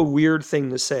sounds like a weird thing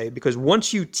to say, because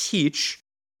once you teach,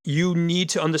 you need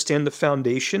to understand the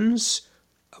foundations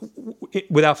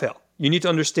without fail. You need to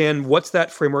understand what's that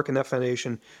framework and that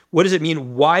foundation. What does it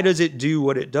mean? Why does it do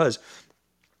what it does?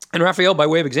 And Raphael, by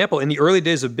way of example, in the early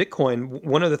days of Bitcoin,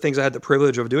 one of the things I had the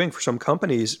privilege of doing for some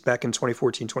companies back in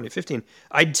 2014, 2015,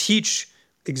 I'd teach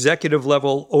executive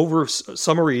level over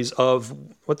summaries of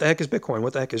what the heck is Bitcoin?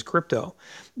 What the heck is crypto?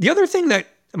 The other thing that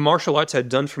martial arts had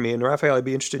done for me, and Raphael, I'd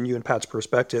be interested in you and Pat's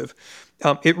perspective,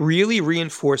 it really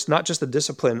reinforced not just the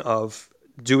discipline of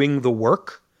doing the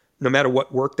work, no matter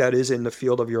what work that is in the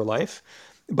field of your life,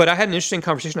 but I had an interesting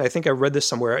conversation. I think I read this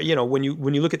somewhere. When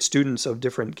you look at students of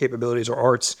different capabilities or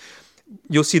arts,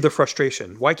 you'll see the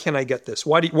frustration. Why can't I get this?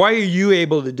 Why are you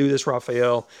able to do this,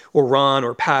 Raphael or Ron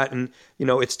or Pat? And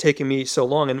it's taken me so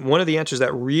long. And one of the answers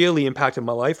that really impacted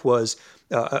my life was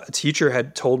a teacher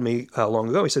had told me long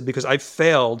ago. He said, because I've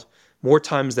failed more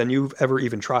times than you've ever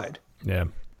even tried. Yeah.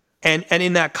 And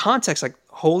in that context, like,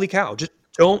 holy cow, just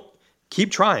don't keep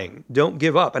trying. Don't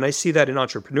give up. And I see that in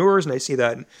entrepreneurs, and I see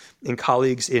that in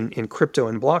colleagues in crypto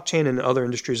and blockchain and other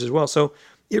industries as well. So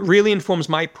it really informs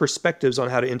my perspectives on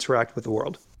how to interact with the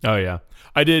world. Oh, yeah.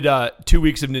 I did 2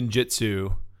 weeks of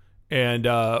ninjutsu. And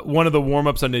one of the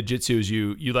warm-ups on ninjutsu is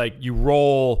you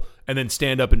roll and then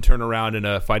stand up and turn around in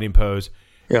a fighting pose.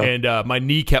 Yeah. And my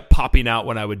knee kept popping out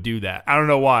when I would do that. I don't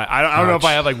know why. I don't know if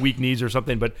I have like weak knees or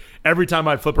something, but every time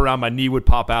I'd flip around, my knee would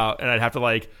pop out, and I'd have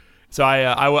to So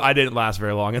I didn't last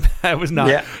very long, and that was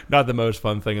not the most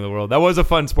fun thing in the world. That was a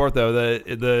fun sport though.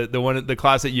 The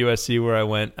class at USC where I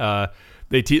went,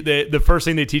 the first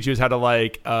thing they teach you is how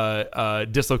to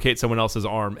dislocate someone else's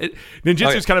arm.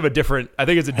 Ninjutsu is kind of a different. I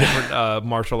think it's a different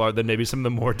martial art than maybe some of the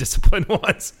more disciplined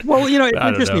ones. Well, it's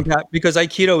interesting, Pat, because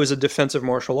Aikido is a defensive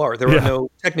martial art. There are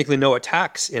technically no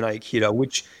attacks in Aikido,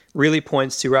 which really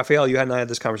points to, Raphael, you and I had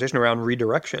this conversation around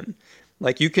redirection.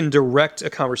 Like, you can direct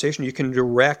a conversation, you can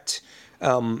direct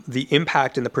the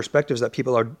impact and the perspectives that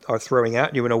people are throwing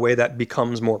at you in a way that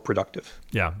becomes more productive.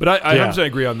 Yeah, but I 100%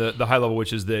 agree on the high level,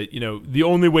 which is that the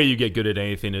only way you get good at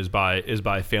anything is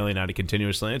by failing at it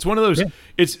continuously. And it's one of those. Yeah.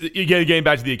 It's again getting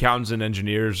back to the accountants and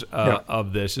engineers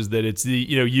of this, is that it's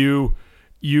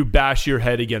you bash your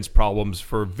head against problems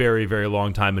for a very, very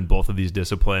long time in both of these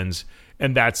disciplines.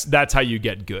 And that's how you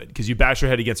get good, because you bash your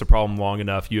head against a problem long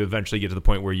enough, you eventually get to the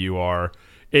point where you are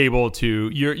able to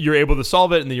you're able to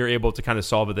solve it, and then you're able to kind of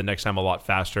solve it the next time a lot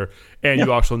faster, and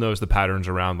you also knows the patterns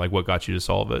around like what got you to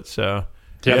solve it. So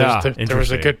there was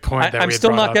a good point. I'm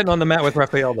still not getting on the mat with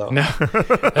Raphael though. No,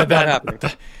 that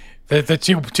happened. The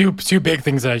two big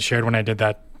things that I shared when I did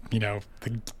that, the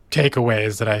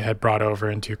takeaways that I had brought over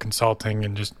into consulting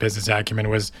and just business acumen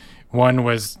was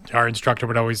our instructor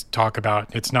would always talk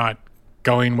about, it's not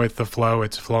going with the flow,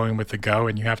 it's flowing with the go,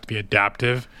 and you have to be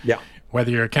adaptive. Yeah. Whether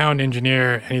you're accountant,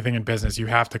 engineer, anything in business, you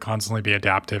have to constantly be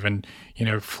adaptive and,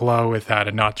 flow with that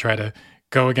and not try to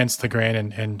go against the grain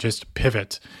and just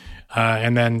pivot.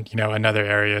 And then, another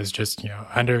area is just,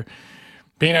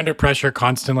 being under pressure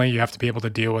constantly. You have to be able to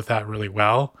deal with that really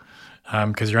well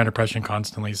because you're under pressure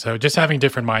constantly. So just having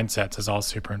different mindsets is all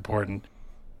super important.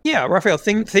 Yeah, Raphael,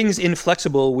 things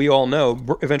inflexible, we all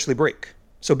know, eventually break.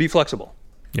 So be flexible.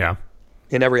 Yeah.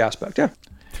 In every aspect, yeah.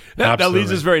 That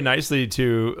leads us very nicely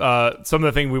to some of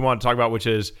the things we want to talk about, which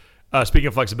is, speaking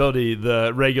of flexibility,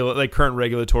 the current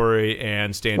regulatory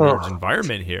and standards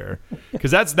environment here.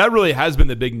 Because that really has been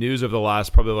the big news of the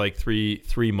last probably like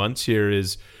three months here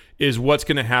is what's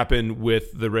going to happen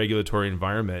with the regulatory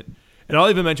environment. And I'll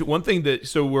even mention one thing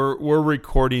so we're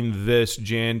recording this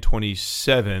Jan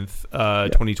 27th,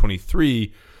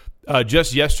 2023.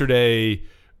 Just yesterday,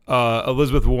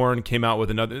 Elizabeth Warren came out with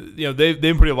another, they've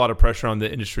been putting a lot of pressure on the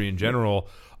industry in general.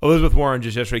 Elizabeth Warren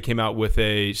just yesterday came out with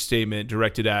a statement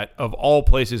directed at, of all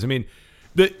places. I mean,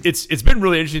 it's been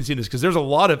really interesting seeing this because there's a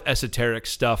lot of esoteric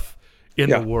stuff in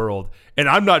the world. And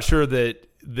I'm not sure that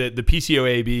the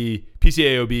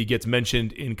PCAOB gets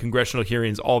mentioned in congressional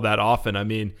hearings all that often. I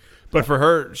mean, but for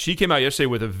her, she came out yesterday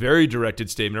with a very directed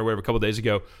statement, or whatever, a couple of days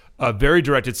ago, a very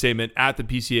directed statement at the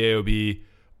PCAOB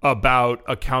about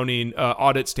accounting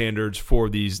audit standards for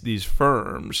these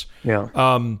firms. Yeah.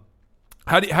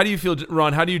 How do you feel,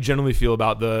 Ron? How do you generally feel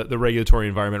about the regulatory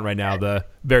environment right now, the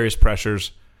various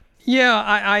pressures?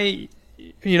 Yeah,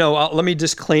 let me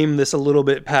disclaim this a little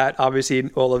bit, Pat. Obviously,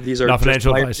 all of these are not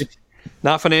financial advice.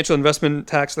 Not financial investment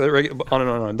tax, on and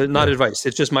on. They're not advice.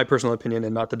 It's just my personal opinion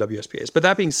and not the WSPA's. But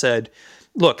that being said,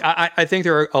 look, I think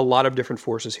there are a lot of different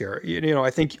forces here. I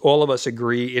think all of us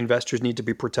agree investors need to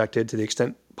be protected to the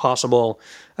extent possible.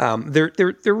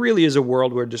 There really is a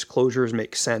world where disclosures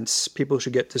make sense. People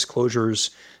should get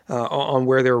disclosures on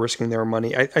where they're risking their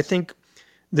money. I think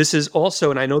this is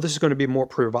also, and I know this is going to be more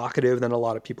provocative than a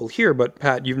lot of people here, but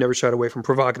Pat, you've never shied away from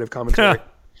provocative commentary.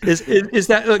 Is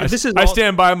that this is? I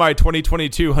stand by my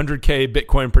 2022 100K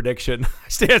Bitcoin prediction. I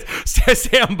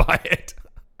stand by it.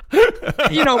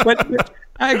 But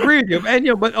I agree with you.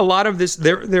 And but a lot of this,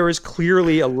 there is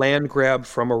clearly a land grab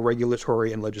from a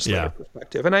regulatory and legislative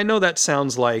perspective. And I know that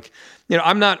sounds like,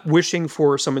 I'm not wishing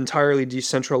for some entirely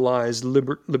decentralized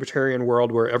libertarian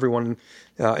world where everyone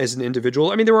is an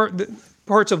individual. I mean, there are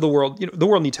parts of the world, the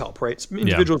world needs help, right?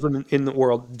 Individuals in the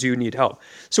world do need help.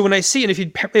 So when I see, and if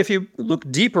you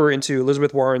look deeper into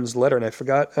Elizabeth Warren's letter, and I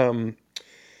forgot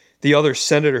the other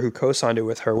senator who co-signed it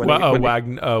with her.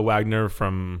 Wagner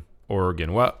from Oregon.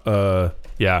 Wyden.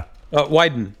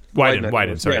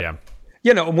 Sorry,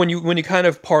 yeah. When you kind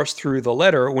of parse through the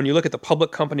letter, when you look at the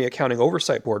Public Company Accounting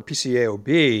Oversight Board,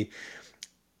 PCAOB,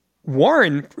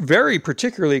 Warren very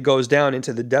particularly goes down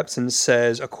into the depths and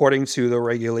says, according to the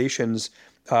regulations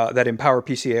that empower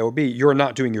PCAOB, you're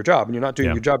not doing your job. And you're not doing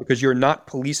your job because you're not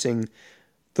policing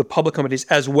the public companies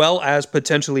as well as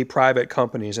potentially private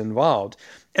companies involved.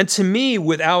 And to me,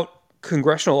 without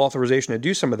congressional authorization to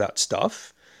do some of that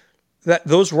stuff, that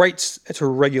those rights to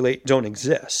regulate don't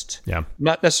exist. Yeah.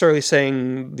 Not necessarily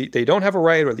saying they don't have a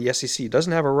right or the SEC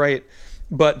doesn't have a right.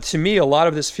 But to me, a lot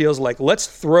of this feels like, let's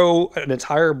throw an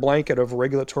entire blanket of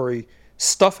regulatory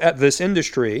stuff at this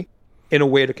industry in a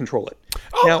way to control it.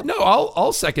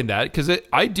 I'll second that because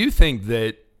I do think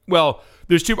that, well,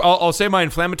 there's two. I'll say my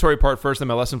inflammatory part first and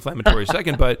my less inflammatory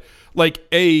second. But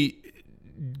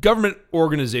government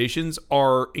organizations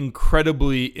are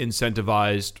incredibly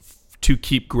incentivized to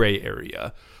keep gray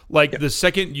area. The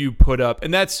second you put up,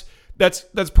 and that's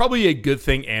probably a good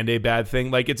thing and a bad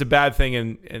thing. It's a bad thing,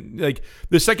 and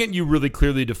the second you really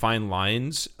clearly define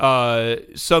lines,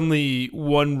 suddenly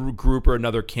one group or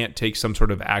another can't take some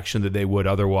sort of action that they would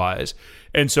otherwise.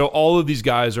 And so all of these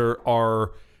guys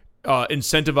are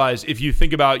incentivized. If you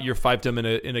think about your fiefdom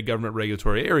in a government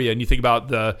regulatory area, and you think about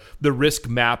the risk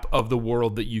map of the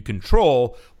world that you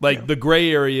control, the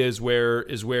gray area is where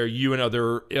you and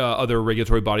other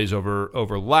regulatory bodies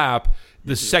overlap.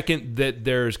 The second that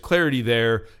there's clarity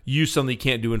there, you suddenly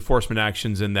can't do enforcement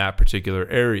actions in that particular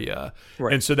area.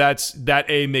 Right. And so that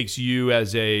makes you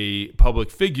as a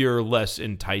public figure less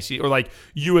enticing, or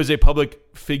you as a public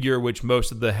figure, which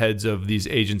most of the heads of these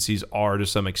agencies are to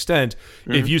some extent.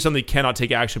 Mm-hmm. If you suddenly cannot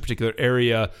take action in a particular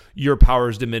area, your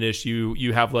powers diminish.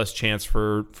 You have less chance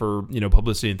for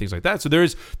publicity and things like that. So there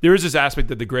is this aspect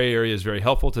that the gray area is very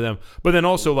helpful to them. But then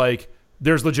also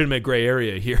there's legitimate gray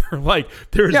area here.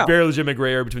 There's very legitimate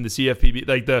gray area between the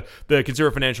CFPB, the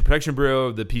Consumer Financial Protection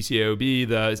Bureau, the PCAOB,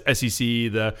 the SEC,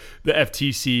 the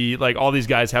FTC. All these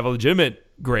guys have a legitimate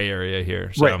gray area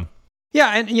here. So. Right.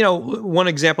 Yeah, and one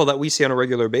example that we see on a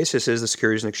regular basis is the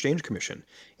Securities and Exchange Commission.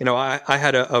 I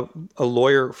had a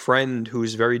lawyer friend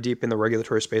who's very deep in the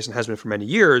regulatory space and has been for many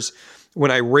years. When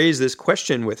I raised this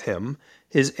question with him,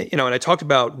 and I talked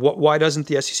about why doesn't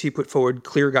the SEC put forward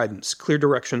clear guidance, clear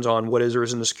directions on what is or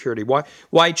isn't a security?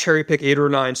 Why cherry pick 8 or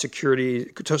 9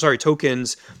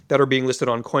 tokens that are being listed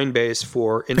on Coinbase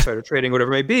for insider trading,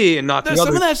 whatever it may be, and not the others?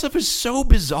 Some of that stuff is so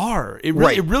bizarre. It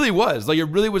really was. Like, it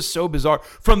really was so bizarre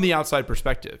from the outside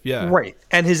perspective. Yeah. Right.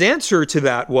 And his answer to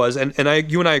that was, you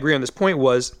and I agree on this point,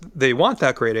 was they want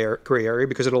that gray area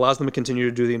because it allows them to continue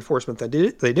to do the enforcement that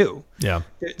they do. Yeah.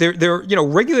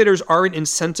 Regulators aren't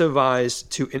incentivized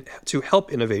to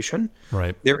help innovation.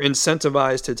 Right. They're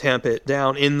incentivized to tamp it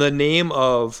down in the name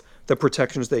of the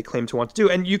protections they claim to want to do.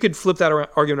 And you could flip that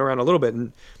argument around a little bit.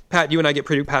 And Pat, you and I get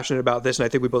pretty passionate about this, and I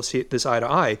think we both see this eye to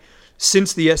eye.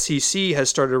 Since the SEC has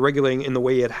started regulating in the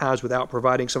way it has without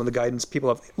providing some of the guidance people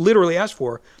have literally asked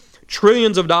for,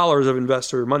 trillions of dollars of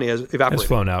investor money has evaporated. It's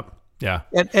flown out. Yeah.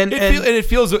 And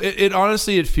it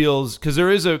honestly feels, because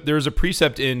there is a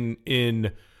precept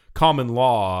in common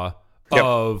law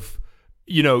of,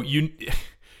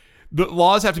 the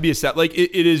laws have to be established. Like,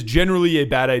 it is generally a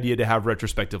bad idea to have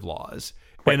retrospective laws.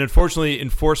 Right. And unfortunately,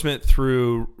 enforcement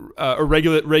through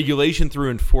regulation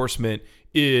through enforcement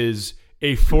is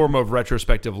a form of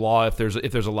retrospective law if there's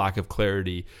a lack of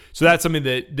clarity. So that's something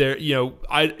that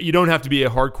you don't have to be a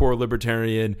hardcore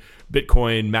libertarian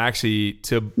Bitcoin maxi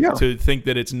to think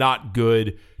that it's not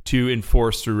good to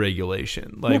enforce through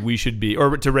regulation. Like, we should be,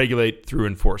 or to regulate through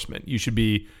enforcement. You should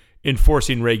be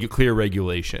enforcing clear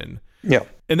regulation. Yeah.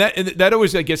 And that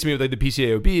always gets me with, like, the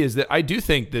PCAOB, is that I do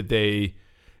think that they,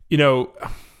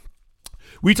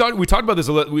 we talked about this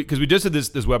a lot because we just did this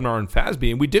webinar on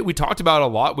FASB, and we talked about it a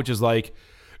lot, which is like,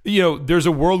 there's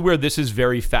a world where this is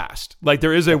very fast. Like,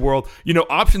 there is a world,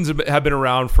 options have been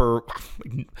around for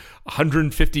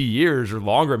 150 years or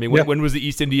longer. I mean, when was the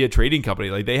East India Trading Company?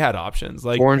 Like, they had options.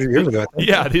 Like 400 years ago.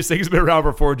 Yeah, these things have been around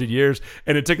for 400 years,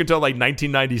 and it took until like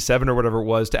 1997 or whatever it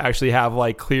was to actually have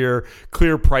like clear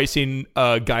pricing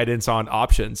guidance on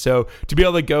options. So to be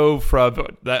able to go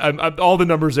from all the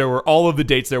numbers all of the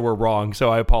dates there were wrong.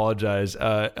 So I apologize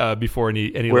before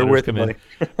any letters come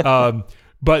in.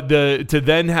 But to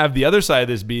then have the other side of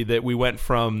this be that we went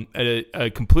from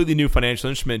a completely new financial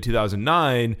instrument in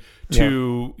 2009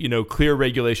 to clear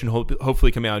regulation,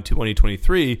 hopefully coming out in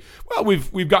 2023. Well,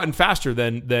 we've gotten faster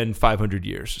than 500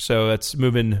 years, so that's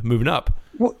moving up.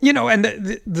 Well, and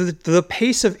the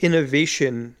pace of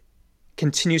innovation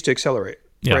continues to accelerate.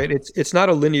 Yeah. Right. It's not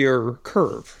a linear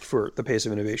curve for the pace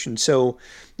of innovation. So,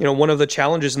 one of the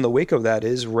challenges in the wake of that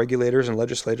is regulators and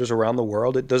legislators around the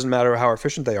world. It doesn't matter how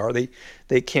efficient they are;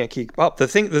 they can't keep up. The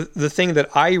thing that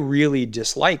I really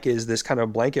dislike is this kind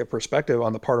of blanket perspective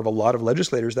on the part of a lot of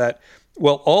legislators that,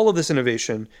 well, all of this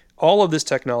innovation, all of this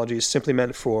technology is simply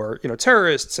meant for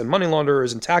terrorists and money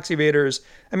launderers and tax evaders.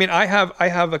 I mean, I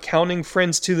have accounting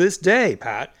friends to this day,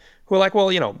 Pat, who are like, well,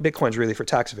 Bitcoin's really for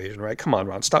tax evasion, right? Come on,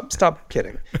 Ron, stop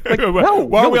kidding. Like,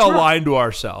 why are we all lying to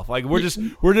ourselves? Like, we're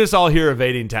just all here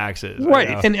evading taxes,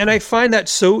 right? And I find that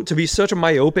to be such a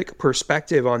myopic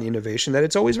perspective on the innovation that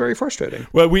it's always very frustrating.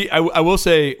 Well, I will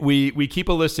say we keep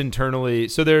a list internally.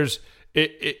 So there's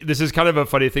this is kind of a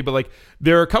funny thing, but like,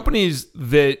 there are companies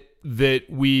that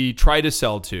we try to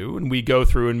sell to, and we go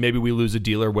through, and maybe we lose a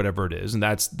deal or whatever it is, and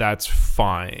that's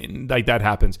fine. Like, that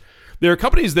happens. There are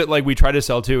companies that like we try to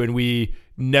sell to, and we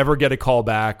never get a call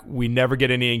back. We never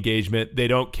get any engagement. They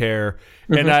don't care.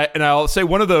 Mm-hmm. And I'll say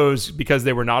one of those, because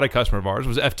they were not a customer of ours,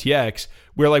 was FTX,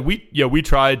 where like we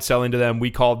tried selling to them.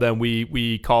 We called them.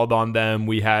 We called on them.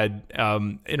 We had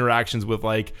interactions with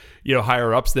like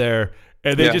higher ups there,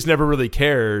 and they just never really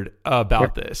cared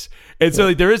about this. And so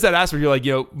like, there is that aspect. You're like,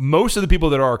 most of the people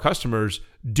that are our customers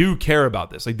do care about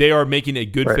this. Like, they are making a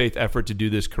good faith effort to do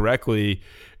this correctly.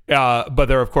 But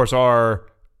there, of course, are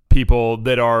people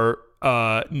that are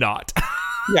not.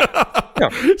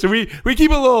 So we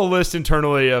keep a little list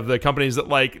internally of the companies that,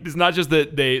 like, it's not just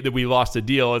that we lost a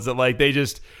deal. It's that like they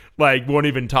just like won't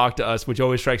even talk to us, which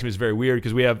always strikes me as very weird,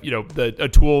 because we have a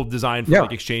tool designed for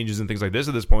like exchanges and things like this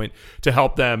at this point to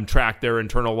help them track their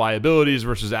internal liabilities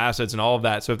versus assets and all of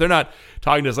that. So if they're not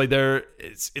talking to us, like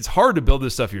it's hard to build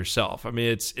this stuff yourself. I mean,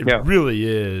 it really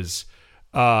is.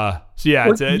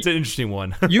 It's an interesting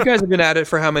one. You guys have been at it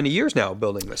for how many years now,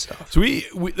 building this stuff? So we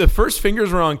the first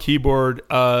fingers were on keyboard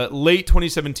late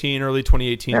 2017, early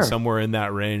 2018, somewhere in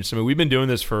that range. So I mean, we've been doing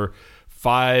this for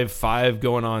five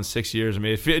going on 6 years. I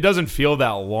mean, it doesn't feel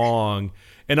that long.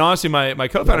 And honestly, my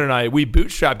co-founder and I, we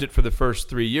bootstrapped it for the first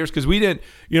 3 years because we didn't,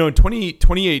 in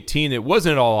 2018, it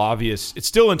wasn't at all obvious. It's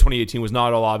still in 2018 was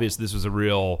not all obvious this was a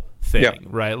real thing,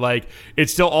 right? Like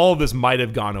it's still, all of this might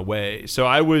have gone away. So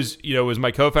I was, it was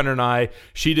my co-founder and I,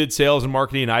 she did sales and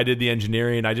marketing and I did the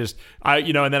engineering. And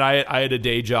then I had a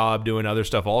day job doing other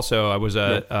stuff also. I was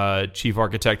a chief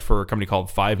architect for a company called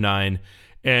Five9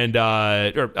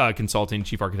 and consulting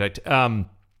chief architect.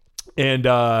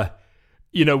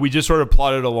 We just sort of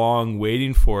plodded along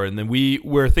waiting for it. And then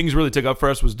where things really took up for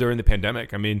us was during the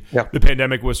pandemic. I mean, the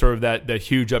pandemic was sort of that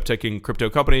huge uptick in crypto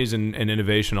companies and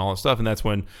innovation, all that stuff. And that's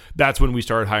when we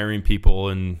started hiring people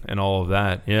and all of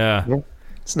that. Yeah.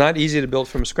 It's not easy to build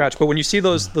from scratch, but when you see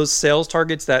those sales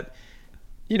targets that,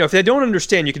 if they don't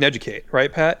understand, you can educate,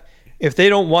 right, Pat? If they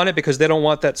don't want it because they don't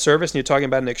want that service and you're talking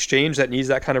about an exchange that needs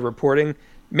that kind of reporting, it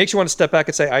makes you want to step back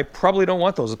and say, I probably don't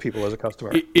want those people as a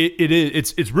customer. It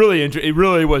is. It's really it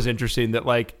really was interesting that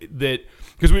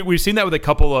because we've seen that with a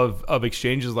couple of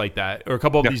exchanges like that, or a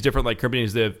couple of these different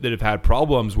companies that have had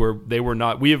problems where they were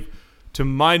not. To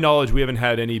my knowledge, we haven't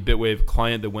had any Bitwave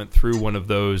client that went through one of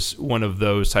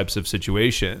those types of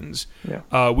situations.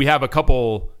 We have a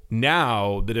couple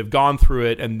now that have gone through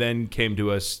it and then came to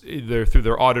us either through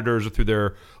their auditors or through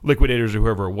their liquidators or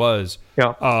whoever it was.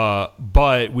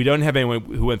 But we don't have anyone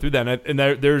who went through that, and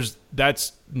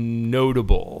that's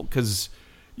notable because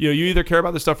you either care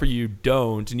about the stuff or you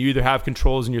don't, and you either have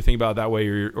controls and you're thinking about it that way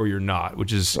or you're not,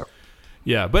 which is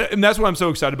and that's why I'm so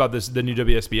excited about the new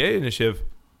WSBA initiative,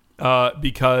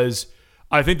 because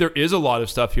I think there is a lot of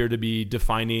stuff here to be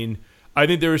defining. I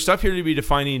think there is stuff here to be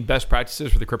defining best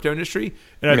practices for the crypto industry.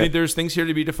 And I think there's things here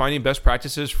to be defining best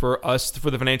practices for us, for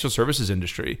the financial services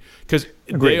industry. Because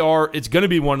it's going to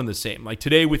be one and the same. Like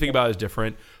today we think about it as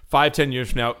different. 5-10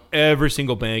 years from now, every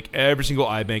single bank, every single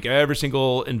iBank, every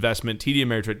single investment, TD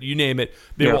Ameritrade, you name it,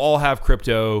 they will all have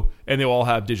crypto and they will all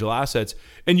have digital assets.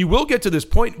 And you will get to this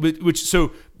point,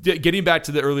 getting back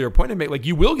to the earlier point I made,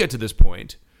 you will get to this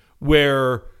point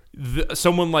where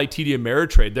someone like TD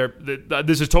Ameritrade,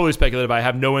 this is totally speculative. I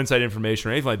have no inside information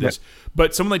or anything like this,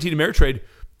 but someone like TD Ameritrade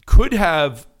could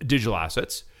have digital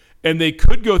assets, and they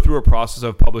could go through a process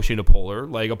of publishing a Polar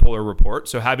report.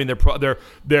 So having their proof of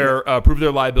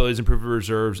their liabilities and proof of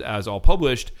reserves as all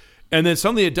published, and then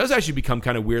suddenly it does actually become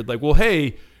kind of weird.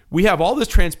 Hey, we have all this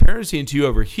transparency into you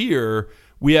over here.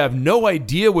 We have no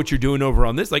idea what you're doing over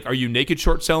on this. Are you naked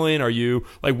short selling? Are you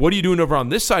what are you doing over on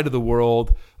this side of the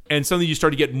world? And suddenly you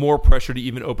start to get more pressure to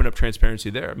even open up transparency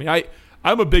there. I mean,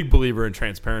 I'm a big believer in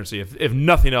transparency. If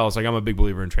nothing else, I'm a big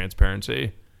believer in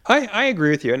transparency. I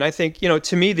agree with you. And I think,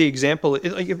 to me, the example,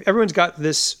 if everyone's got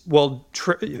this,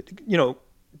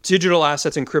 digital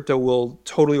assets and crypto will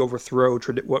totally overthrow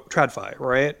TradFi,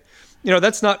 right?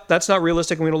 That's not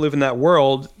realistic, and we don't live in that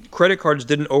world. Credit cards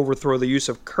didn't overthrow the use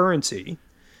of currency.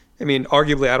 I mean,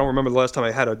 arguably, I don't remember the last time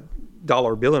I had a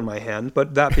dollar bill in my hand,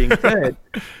 but that being said,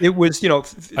 it was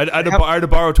I had to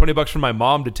borrow $20 from my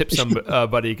mom to tip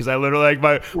somebody because I literally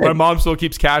my mom still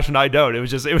keeps cash and I don't. It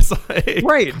was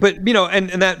right, but and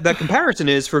that comparison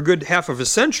is for a good half of a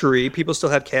century, people still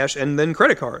had cash and then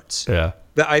credit cards.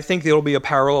 I think there'll be a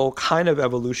parallel kind of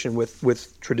evolution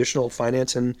with traditional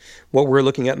finance and what we're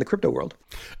looking at in the crypto world.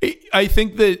 I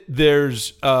think that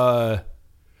there's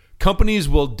companies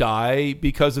will die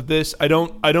because of this. I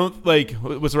don't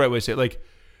what's the right way to say it?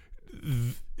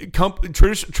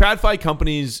 TradFi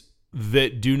companies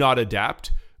that do not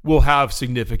adapt will have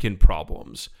significant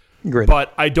problems. Great.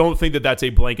 But I don't think that that's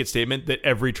a blanket statement that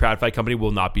every TradFi company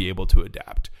will not be able to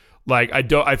adapt.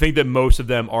 I think that most of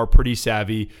them are pretty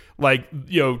savvy.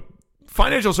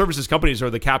 Financial services companies are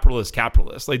the capitalists.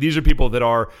 These are people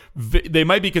that they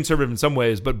might be conservative in some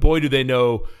ways, but boy, do they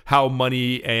know how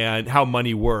money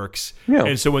works. Yeah.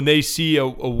 And so when they see a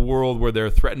world where they're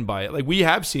threatened by it,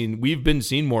 we've been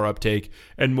seeing more uptake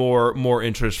and more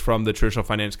interest from the traditional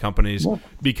finance companies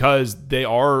because they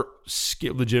are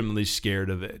legitimately scared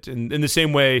of it. And in the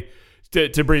same way,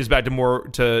 to bring us back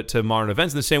to modern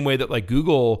events, in the same way that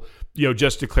Google,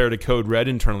 just declared a code red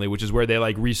internally, which is where they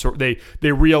they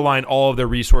realign all of their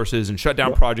resources and shut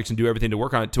down projects and do everything to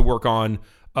work on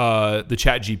the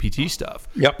ChatGPT stuff.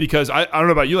 Yep. Because I don't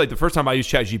know about you, the first time I used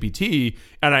ChatGPT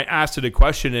and I asked it a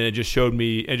question and it just told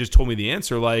me the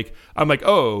answer, I'm like,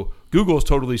 oh, Google's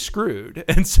totally screwed.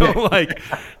 And so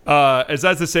as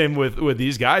that's the same with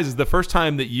these guys, is the first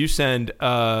time that you send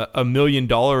 $1 million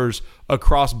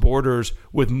across borders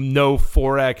with no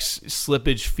Forex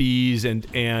slippage fees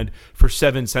and for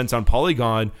 7 cents on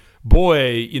Polygon,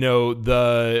 boy,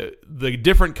 the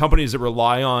different companies that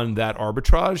rely on that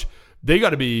arbitrage, they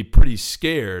got to be pretty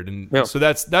scared. And so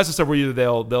that's the stuff where either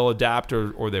they'll adapt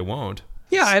or they won't.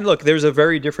 Yeah, and look, there's a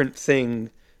very different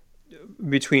thing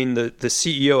between the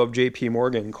CEO of JP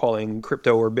Morgan calling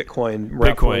crypto or Bitcoin.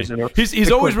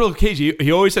 He's always real cagey.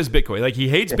 He always says Bitcoin. Like, he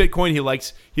hates Bitcoin.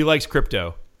 He likes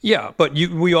crypto. Yeah, but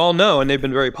we all know, and they've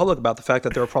been very public about the fact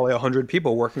that there are probably 100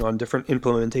 people working on different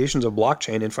implementations of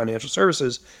blockchain in financial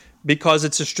services because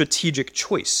it's a strategic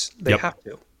choice. They have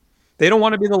to. They don't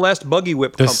want to be the last buggy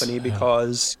whip company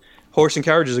because horse and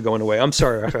carriages are going away. I'm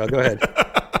sorry, Raphael. Go ahead.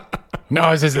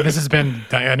 No, this has been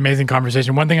an amazing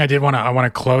conversation. One thing I want to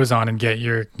close on and get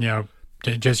your,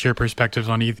 just your perspectives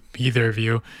on either of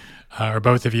you or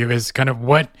both of you is kind of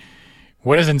what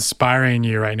is inspiring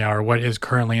you right now, or what is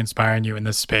currently inspiring you in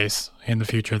this space, in the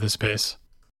future of this space?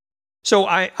 So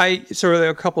so there are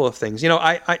a couple of things.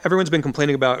 Everyone's been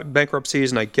complaining about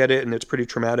bankruptcies, and I get it, and it's pretty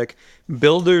traumatic.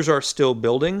 Builders are still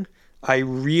building. I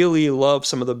really love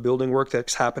some of the building work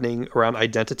that's happening around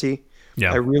identity.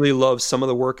 Yeah. I really love some of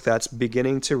the work that's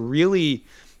beginning to really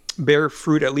bear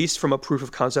fruit, at least from a proof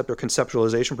of concept or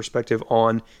conceptualization perspective,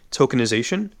 on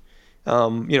tokenization.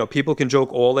 People can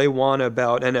joke all they want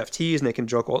about NFTs, and they can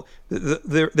joke all.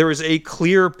 There is a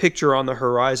clear picture on the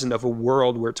horizon of a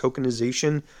world where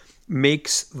tokenization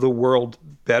makes the world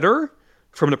better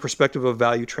from the perspective of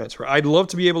value transfer. I'd love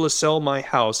to be able to sell my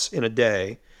house in a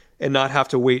day and not have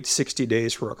to wait 60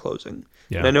 days for a closing.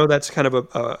 Yeah. And I know that's kind of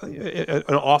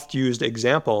an oft-used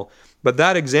example, but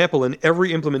that example in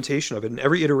every implementation of it and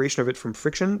every iteration of it from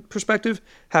friction perspective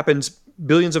happens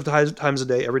billions of times a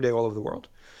day, every day, all over the world.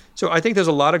 So I think there's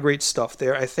a lot of great stuff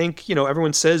there. I think,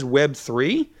 everyone says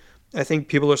Web3. I think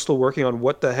people are still working on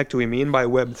what the heck do we mean by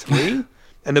Web3?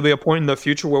 And there'll be a point in the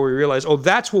future where we realize,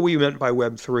 that's what we meant by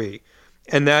Web3.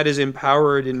 And that is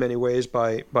empowered in many ways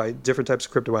by different types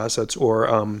of crypto assets or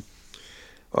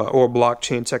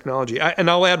blockchain technology. And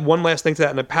I'll add one last thing to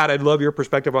that. And Pat, I'd love your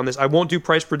perspective on this. I won't do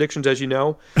price predictions, as you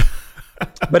know,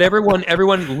 but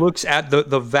everyone looks at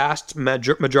the vast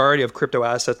majority of crypto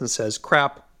assets and says,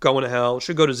 crap, going to hell,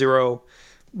 should go to zero,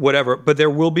 whatever. But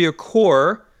there will be a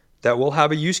core that will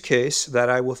have a use case that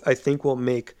I think will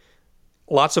make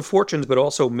lots of fortunes, but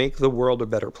also make the world a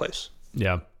better place.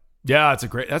 Yeah. Yeah, that's a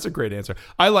great answer.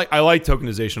 I like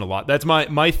tokenization a lot. That's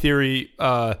my theory.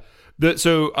 I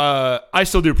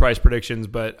still do price predictions,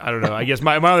 but I don't know. I guess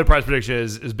my other price prediction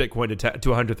is Bitcoin to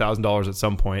 $100,000 at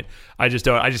some point. I just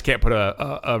can't put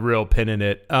a real pin in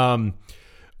it.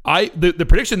 The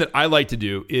prediction that I like to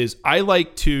do is I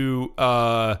like to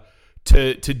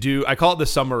do, I call it the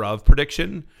summer of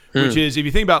prediction, which is, if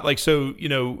you think about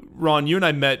Ron, you and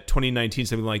I met 2019,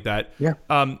 something like that. Yeah.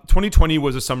 2020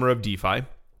 was a summer of DeFi.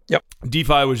 Yep.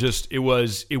 DeFi was it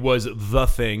was the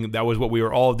thing. That was what we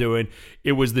were all doing.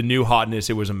 It was the new hotness.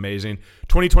 It was amazing.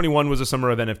 2021 was a summer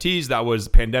of NFTs. That was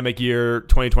the pandemic year.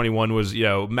 2021 was,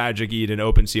 Magic Eden,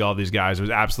 OpenSea, all these guys. It was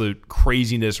absolute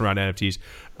craziness around NFTs.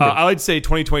 I like to say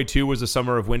 2022 was the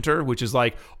summer of winter, which is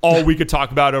like all we could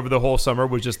talk about over the whole summer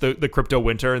was just the crypto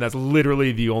winter. And that's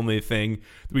literally the only thing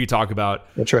that we could talk about.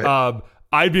 That's right.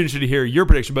 I'd be interested to hear your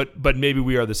prediction, but maybe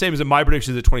we are the same. Is that my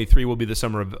prediction is that 23 will be the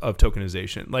summer of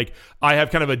tokenization. Like, I have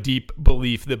kind of a deep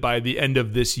belief that by the end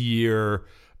of this year,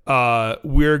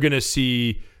 we're going to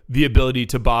see the ability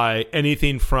to buy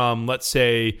anything from, let's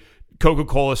say,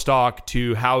 Coca-Cola stock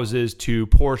to houses to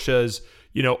Porsches.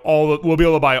 We'll be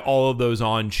able to buy all of those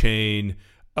on chain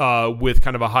with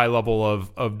kind of a high level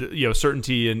of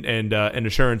certainty and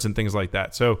assurance and things like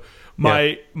that. So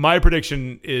my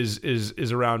prediction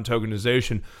is around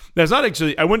tokenization. That's not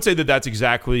actually, I wouldn't say that that's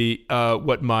exactly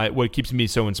what keeps me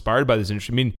so inspired by this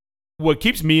industry. I mean, what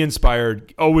keeps me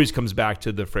inspired always comes back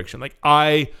to the friction. Like,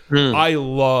 I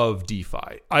love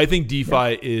DeFi. I think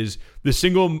DeFi is the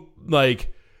single, I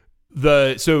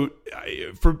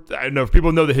don't know if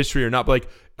people know the history or not, but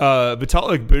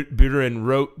Vitalik Buterin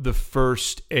wrote the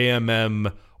first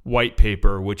AMM white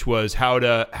paper, which was how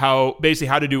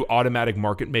to do automatic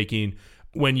market making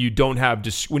when you don't have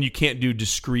when you can't do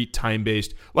discrete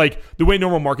time-based. Like, the way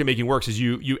normal market making works is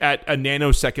you at a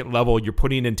nanosecond level, you're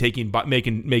putting and taking, make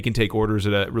and take orders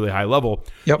at a really high level.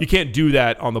 Yep. You can't do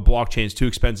that on the blockchain. It's too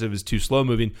expensive. It's too slow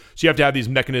moving. So you have to have these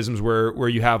mechanisms where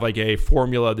you have like a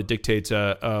formula that dictates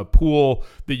a pool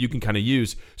that you can kind of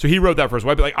use. So he wrote that first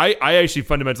white paper. Like, I actually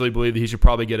fundamentally believe that he should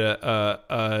probably get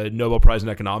a Nobel Prize in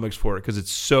economics for it, because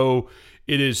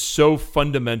it is so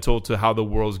fundamental to how the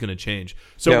world is going to change.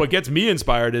 So what gets me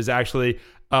inspired is actually,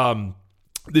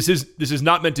 this is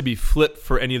not meant to be flip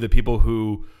for any of the people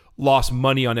who lost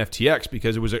money on FTX,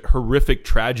 because it was a horrific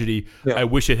tragedy. Yeah. I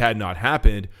wish it had not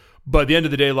happened. But at the end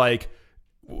of the day, like,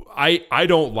 I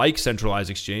don't like centralized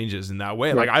exchanges in that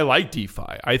way. Like I like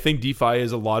DeFi. I think DeFi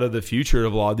is a lot of the future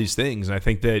of a lot of these things. And I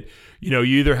think that, you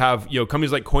either have,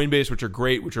 companies like Coinbase, which are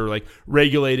great, which are like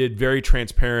regulated, very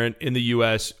transparent in the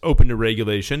US, open to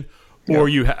regulation, or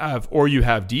you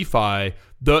have DeFi.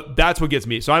 That's what gets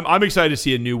me. So I'm excited to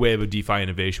see a new wave of DeFi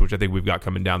innovation, which I think we've got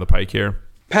coming down the pike here.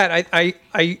 Pat,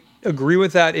 I agree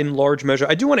with that in large measure.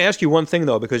 I do want to ask you one thing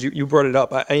though, because you brought it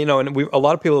up. A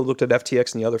lot of people have looked at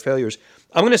FTX and the other failures.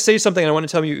 I'm going to say something, and I want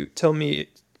to tell me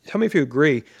if you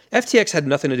agree. FTX had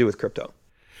nothing to do with crypto.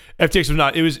 FTX was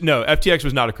not. FTX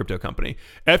was not a crypto company.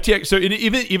 FTX. So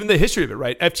even the history of it,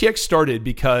 right? FTX started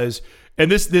because, and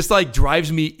this like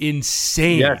drives me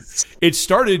insane. Yes. It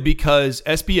started because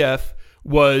SBF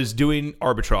was doing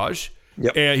arbitrage.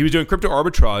 Yep. And he was doing crypto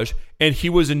arbitrage, and he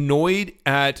was annoyed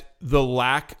at the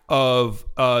lack of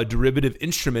derivative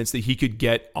instruments that he could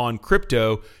get on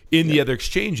crypto in the other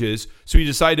exchanges. So he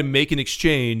decided to make an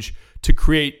exchange to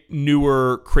create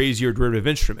newer, crazier derivative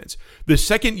instruments. The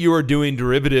second you are doing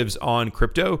derivatives on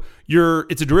crypto,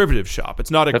 it's a derivative shop.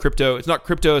 It's not a crypto. It's not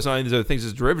crypto. It's not any of these other things.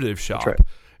 It's a derivative shop. Right.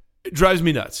 It drives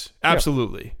me nuts.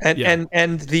 Absolutely.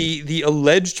 And the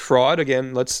alleged fraud,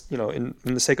 again, let's, in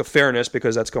the sake of fairness,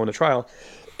 because that's going to trial,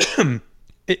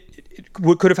 it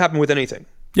could have happened with anything.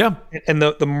 Yeah. And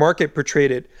the market portrayed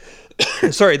it,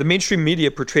 the mainstream media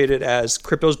portrayed it as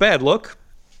crypto's bad. Look,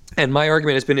 and my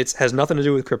argument has been it has nothing to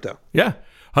do with crypto. Yeah.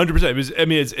 100%. It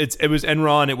was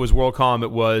Enron. It was WorldCom.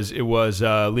 It was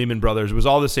Lehman Brothers. It was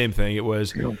all the same thing. It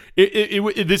was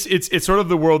it's sort of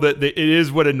the world that it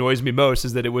is. What annoys me most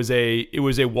is that it was a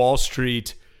Wall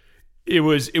Street. It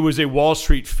was a Wall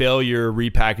Street failure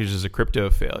repackaged as a crypto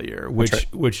failure,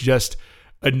 which just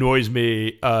annoys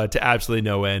me to absolutely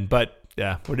no end. But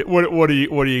yeah, what are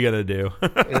you gonna do?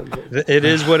 It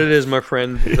is what it is, my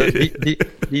friend.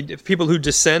 The people who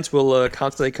dissent will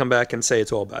constantly come back and say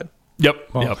it's all bad.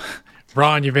 Yep. Well,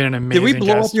 Ron, you've been an amazing guest. Did we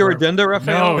blow up your for... agenda,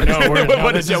 Raphael?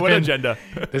 What agenda?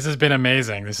 This has been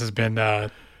amazing. This has been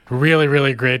really,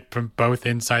 really great from both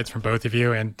insights from both of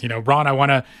you. And, Ron, I want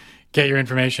to get your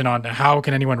information on how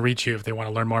can anyone reach you if they want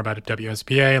to learn more about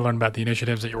WSBA, learn about the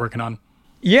initiatives that you're working on.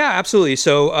 Yeah, absolutely.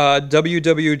 So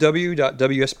www.wsba.co,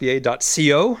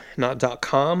 not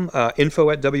 .com,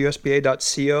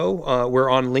 info@wsba.co. We're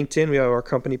on LinkedIn. We have our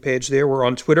company page there. We're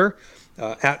on Twitter.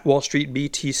 At Wall Street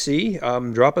BTC.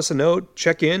 Drop us a note,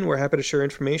 check in. We're happy to share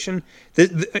information.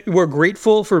 We're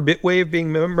grateful for Bitwave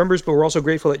being members, but we're also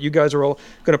grateful that you guys are all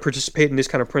going to participate in this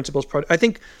kind of principles. I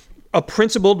think a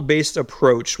principle-based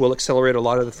approach will accelerate a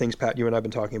lot of the things, Pat, you and I have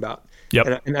been talking about.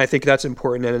 Yep. And I think that's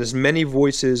important. And as many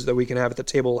voices that we can have at the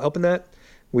table helping that,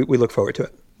 we look forward to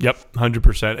it. Yep,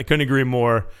 100%. I couldn't agree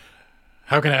more.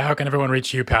 How can everyone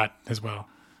reach you, Pat, as well?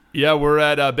 Yeah, we're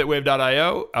at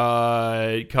bitwave.io.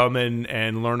 Come in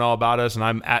and learn all about us. And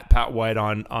I'm at Pat White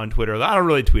on Twitter. I don't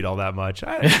really tweet all that much.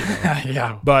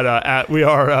 Yeah. But we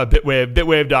are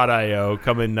bitwave.io.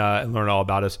 Come in and learn all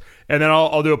about us. And then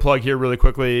I'll do a plug here really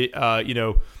quickly.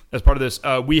 As part of this,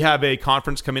 we have a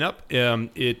conference coming up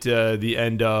at the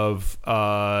end of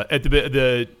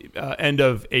end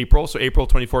of April. So April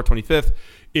 24th, 25th.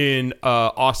 In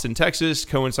Austin, Texas,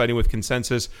 coinciding with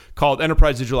Consensus, called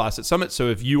Enterprise Digital Asset Summit. So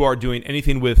if you are doing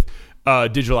anything with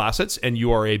digital assets and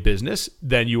you are a business,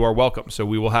 then you are welcome. So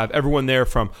we will have everyone there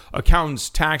from accountants,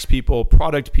 tax people,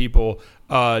 product people,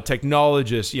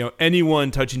 technologists,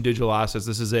 anyone touching digital assets.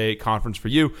 This is a conference for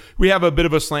you. We have a bit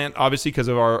of a slant, obviously, because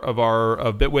of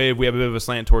Bitwave. We have a bit of a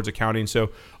slant towards accounting. So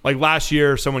like last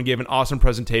year, someone gave an awesome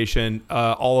presentation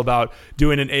all about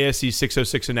doing an ASC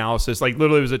 606 analysis. Like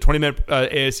literally it was a 20-minute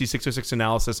ASC 606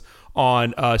 analysis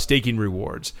on staking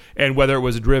rewards and whether it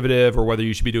was a derivative or whether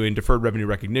you should be doing deferred revenue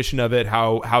recognition of it,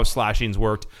 how slashings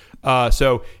worked.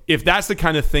 So if that's the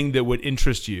kind of thing that would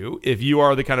interest you, if you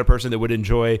are the kind of person that would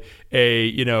enjoy a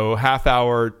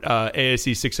half-hour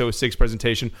ASC 606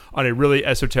 presentation on a really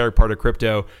esoteric part of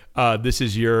crypto, this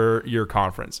is your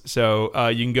conference. So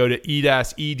you can go to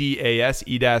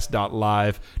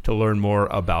edas.live to learn more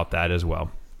about that as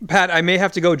well. Pat, I may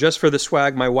have to go just for the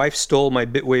swag. My wife stole my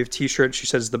Bitwave T-shirt. She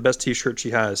says it's the best T-shirt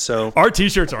she has. So our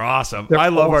T-shirts are awesome. I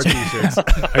love our T-shirts.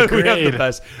 We have the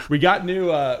best. We got new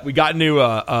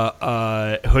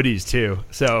hoodies too.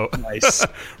 So nice.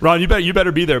 Ron, you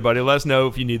better be there, buddy. Let us know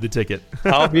if you need the ticket.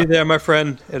 I'll be there, my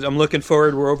friend. I'm looking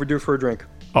forward. We're overdue for a drink.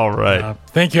 All right.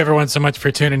 Thank you, everyone, so much for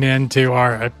tuning in to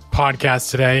our podcast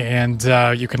today. And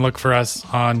you can look for us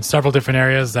on several different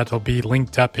areas that will be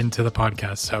linked up into the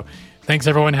podcast. So thanks,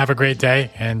 everyone. Have a great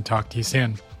day and talk to you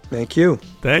soon. Thank you.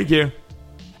 Thank you.